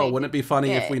just like, oh, wouldn't it be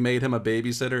funny if we made him a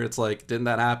babysitter? It's like, didn't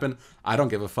that happen? I don't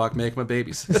give a fuck. Make him a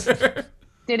babysitter.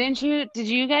 Did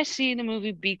you guys see the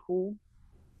movie Be Cool?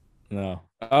 No.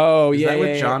 Oh, is that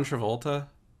with John Travolta?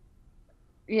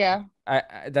 Yeah. I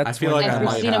feel like I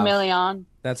might Christina have. Milian.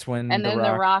 That's when and the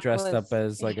then Rock dressed up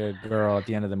as like a girl at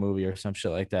the end of the movie or some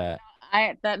shit like that.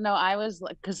 I was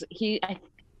like, because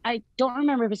I don't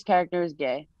remember if his character is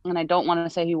gay, and I don't want to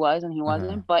say he was, and he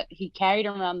wasn't, but he carried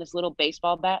around this little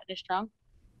baseball bat in his trunk,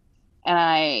 and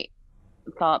I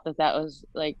thought that was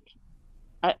like,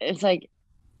 it's like,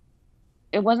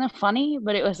 it wasn't funny,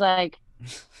 but it was like,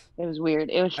 it was weird.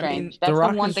 It was strange. I mean,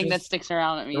 that's the one thing that sticks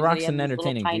around at me. The Rock's an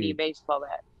entertaining tiny dude. Baseball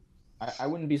bat. I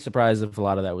wouldn't be surprised if a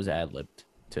lot of that was ad-libbed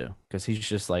too, because he's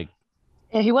just like.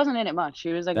 Yeah, he wasn't in it much. He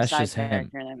was like that's a side just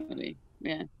character in that movie.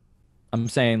 Yeah. I'm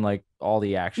saying like all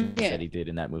the action that he did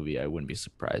in that movie, I wouldn't be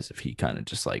surprised if he kind of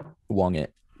just like wung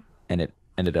it, and it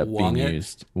ended up being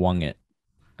used. Wung it.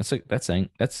 That's saying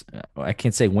I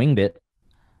can't say winged it.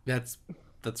 That's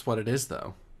what it is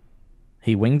though.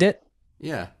 He winged it.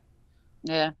 Yeah.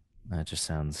 Yeah. That just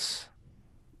sounds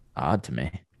odd to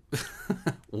me.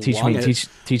 Teach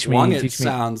me. Wung it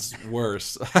sounds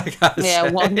worse. I gotta say.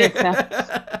 Wung it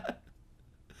sounds.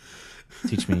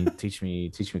 Teach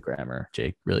me grammar,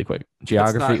 Jake, really quick.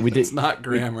 Geography. It's not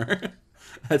grammar.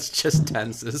 That's just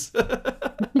tenses.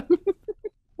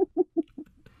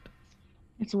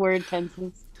 It's word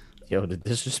tenses. Yo, the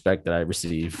disrespect that I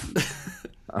receive.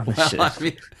 I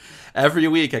mean, every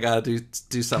week I gotta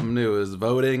do something new. Is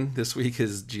voting. This week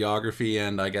is geography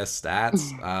and I guess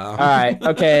stats. All right.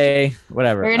 Okay.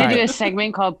 Whatever. We're gonna do a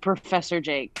segment called Professor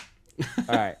Jake.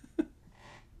 All right.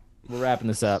 We're wrapping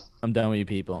this up. I'm done with you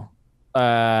people.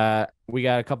 We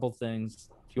got a couple things.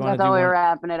 Do you want to do? We were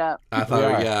wrapping it up. I thought,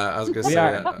 I was gonna say.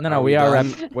 We are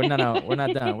wrapping. We're not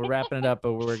done. We're wrapping it up,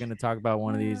 but we're gonna talk about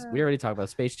one of these. We already talked about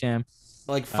Space Jam.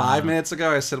 Like 5 minutes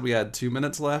ago, I said we had 2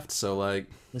 minutes left. So like,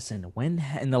 listen, when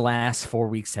in the last 4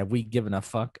 weeks have we given a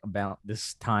fuck about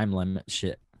this time limit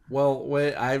shit? Well,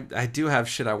 wait, I do have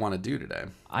shit I want to do today.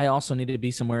 I also need to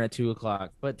be somewhere at 2:00,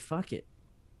 but fuck it,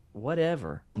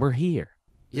 whatever. We're here.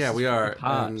 Yeah, we are.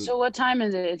 So what time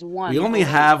is it? It's 1. We only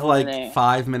have like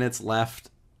 5 minutes left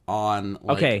on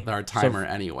our timer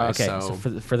anyway. Okay, so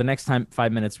for the next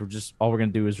 5 minutes, we're gonna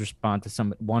do is respond to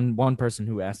one person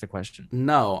who asked a question.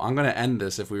 No, I'm gonna end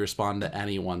this if we respond to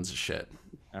anyone's shit.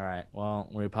 All right. Well,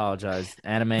 we apologize.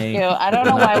 Anime. I don't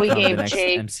know why we gave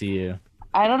Jake MCU.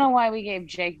 I don't know why we gave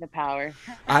Jake the power.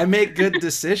 I make good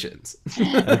decisions.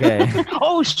 Okay.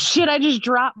 Oh shit! I just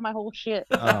dropped my whole shit.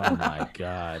 Oh my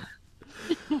god.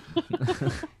 All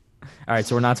right,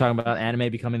 so we're not talking about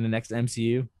anime becoming the next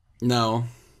MCU. No.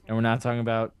 And we're not talking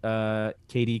about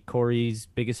Katie Corey's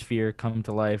biggest fear come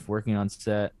to life working on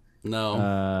set.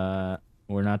 No.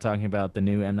 We're not talking about the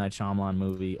new M. Night Shyamalan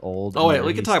movie, Old. Oh wait,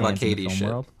 we can talk about Katie's shit.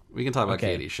 World. We can talk about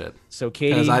Katie's shit. So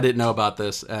Katie, because I didn't know about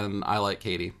this, and I like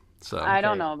Katie. So I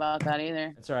don't know about that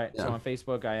either. That's all right. Yeah. So on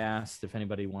Facebook, I asked if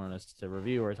anybody wanted us to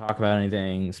review or talk about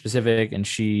anything specific, and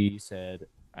she said,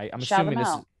 "I'm assuming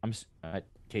this."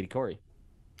 Katie Corey.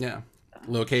 Yeah.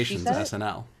 Locations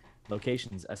SNL.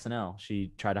 Locations SNL.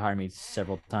 She tried to hire me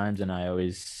several times, and I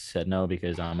always said no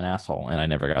because I'm an asshole, and I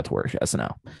never got to work at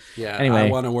SNL. Yeah. Anyway, I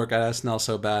want to work at SNL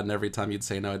so bad, and every time you'd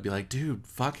say no, I'd be like, "Dude,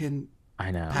 fucking."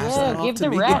 I know. Pass that off give to the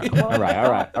me. rep.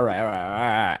 All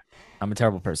right. I'm a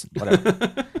terrible person.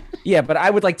 Whatever. Yeah, but I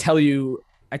would tell you.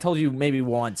 I told you maybe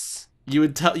once. You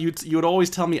would always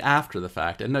tell me after the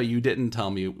fact, and no, you didn't tell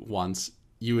me once.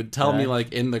 You would tell me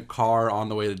like in the car on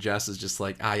the way to Jess's, just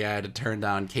like, yeah, I had to turn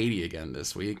down Katie again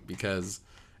this week because,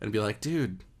 and be like,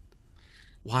 dude,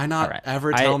 why not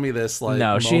ever tell me this? Like,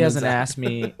 no, she hasn't asked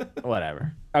me.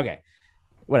 Whatever. Okay,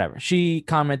 whatever. She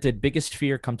commented, biggest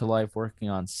fear come to life working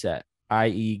on set,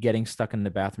 i.e., getting stuck in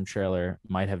the bathroom trailer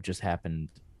might have just happened.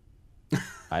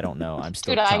 I don't know. I'm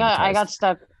still. Dude, I got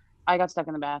stuck. I got stuck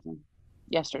in the bathroom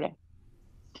yesterday.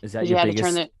 Is that your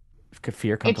biggest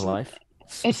fear come to life?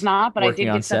 It's not, but I did Working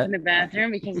on get stuck set? in the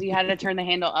bathroom because you had to turn the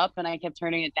handle up and I kept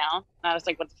turning it down. And I was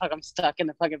like, what the fuck? I'm stuck in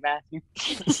the fucking bathroom.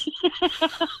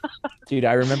 Dude,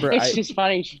 I remember It's just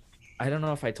funny. I don't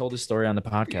know if I told this story on the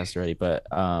podcast already, but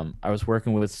I was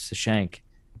working with Sashank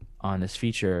on this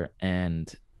feature,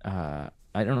 and I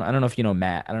don't know if you know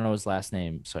Matt. I don't know his last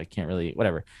name, so I can't really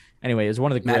whatever. Anyway, it was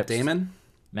one of the grips. Matt Damon?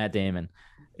 Matt Damon.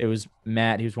 It was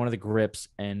Matt. He was one of the grips,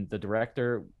 and the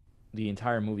director, the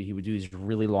entire movie, he would do these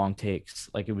really long takes.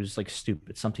 Like it was like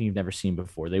stupid, something you've never seen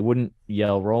before. They wouldn't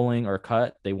yell rolling or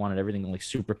cut. They wanted everything like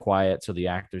super quiet so the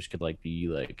actors could like be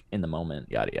like in the moment,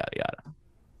 yada yada yada.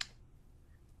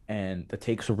 And the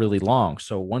takes were really long.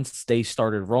 So once they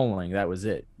started rolling, that was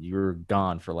it. You were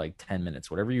gone for like 10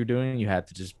 minutes. Whatever you're doing, you had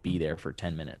to just be there for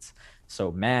 10 minutes.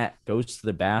 So Matt goes to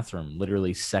the bathroom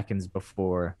literally seconds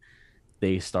before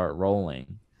they start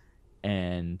rolling.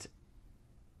 And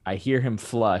I hear him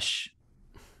flush,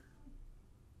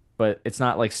 but it's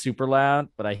not like super loud,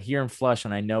 but I hear him flush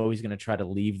and I know he's going to try to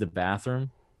leave the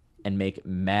bathroom and make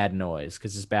mad noise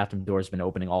because this bathroom door has been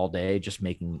opening all day, just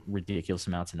making ridiculous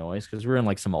amounts of noise because we're in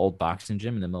like some old boxing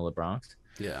gym in the middle of the Bronx.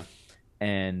 Yeah.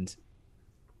 And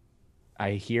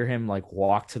I hear him like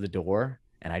walk to the door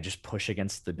and I just push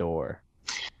against the door.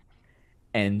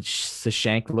 And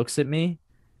Sashank looks at me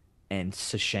and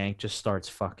Sashank just starts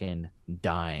fucking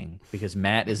dying because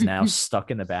Matt is now stuck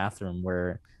in the bathroom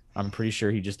where I'm pretty sure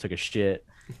he just took a shit.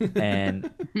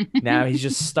 And now he's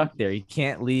just stuck there. He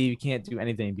can't leave. He can't do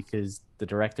anything because the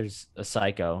director's a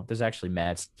psycho. There's actually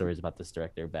mad stories about this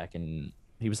director back in,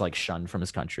 he was like shunned from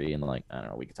his country and like, I don't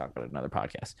know, we could talk about it in another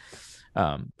podcast.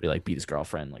 But he like beat his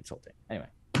girlfriend, like this whole thing. Anyway.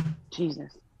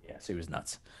 Jesus. Yeah, so he was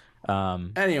nuts.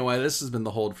 Anyway, this has been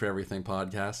the Hold for Everything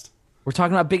podcast. We're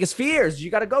talking about biggest fears. You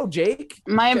got to go, Jake.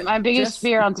 My biggest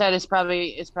fear on set is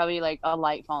probably like a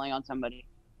light falling on somebody.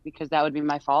 Because that would be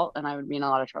my fault and I would be in a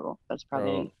lot of trouble. That's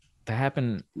probably that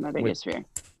happened my biggest fear.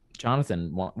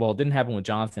 Jonathan. Well, it didn't happen with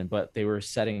Jonathan, but they were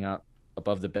setting up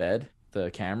above the bed, the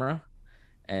camera.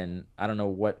 And I don't know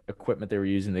what equipment they were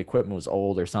using. The equipment was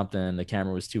old or something. The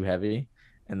camera was too heavy.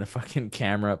 And the fucking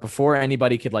camera, before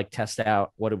anybody could like test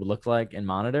out what it would look like and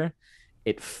monitor,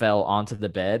 it fell onto the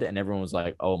bed and everyone was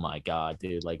like, oh my God,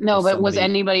 dude. Like, no, but was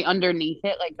anybody underneath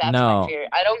it? Like, that's my fear.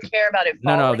 I don't care about it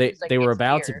falling. No, they were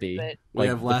about to be. We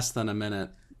have less than a minute.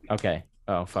 Okay.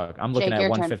 Oh, fuck. I'm looking at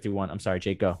 151. I'm sorry,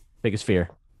 Jake, go. Biggest fear.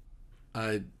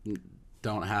 I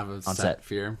don't have a set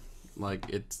fear. Like,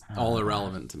 it's all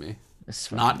irrelevant to me.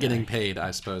 Not getting paid,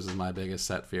 I suppose, is my biggest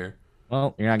set fear.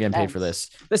 Well, you're not getting paid for this.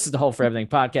 This is the Hold for Everything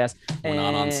podcast. We're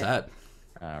not on set.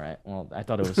 All right. Well, I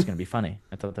thought it was going to be funny.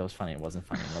 I thought that was funny. It wasn't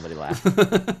funny. Nobody laughed.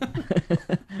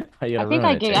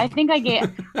 I think I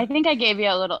gave you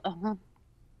a little.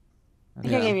 I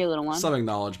gave you a little one. Some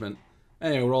acknowledgement.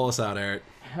 Anyway, roll us out, Eric.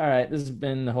 All right. This has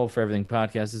been the Hold for Everything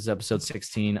podcast. This is episode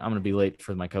 16. I'm going to be late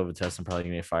for my COVID test. I'm probably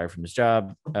going to get fired from his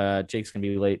job. Jake's going to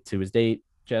be late to his date.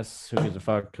 Jess, who gives a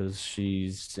fuck because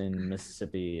she's in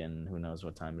Mississippi and who knows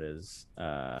what time it is.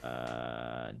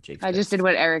 Jake's I just did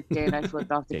what Eric did. I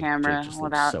flipped off the camera Jake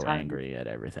without so time. Angry at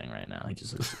everything right now. He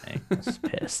just looks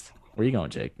pissed. Where are you going,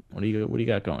 Jake? What do you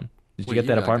got going? Did you get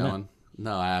that apartment? Going?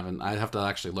 No, I haven't. I have to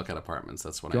actually look at apartments.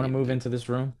 That's what do you want to move into this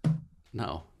room?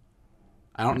 No,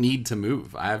 I don't need to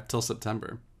move. I have till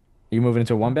September. Are you moving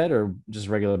into a one bed or just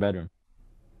regular bedroom?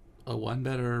 A one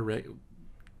bed or a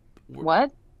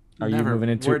what? Are you moving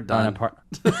into an apartment?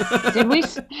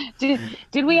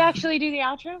 Did we actually do the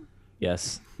outro?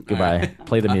 Yes. Goodbye. Right.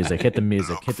 Play the music. Hit the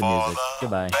music. Hit the music.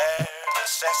 Goodbye. Bare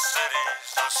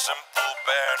necessities, the simple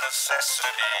bare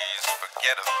necessities.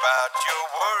 Forget about your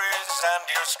worries and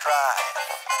your strife.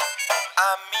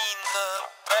 I mean the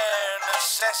bare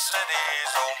necessities,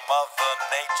 oh Mother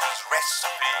Nature's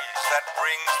recipes that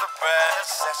brings the bare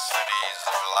necessities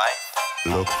of life.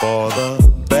 Look for the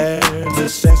bare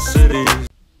necessities.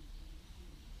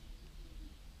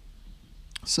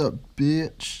 What's up,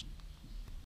 bitch?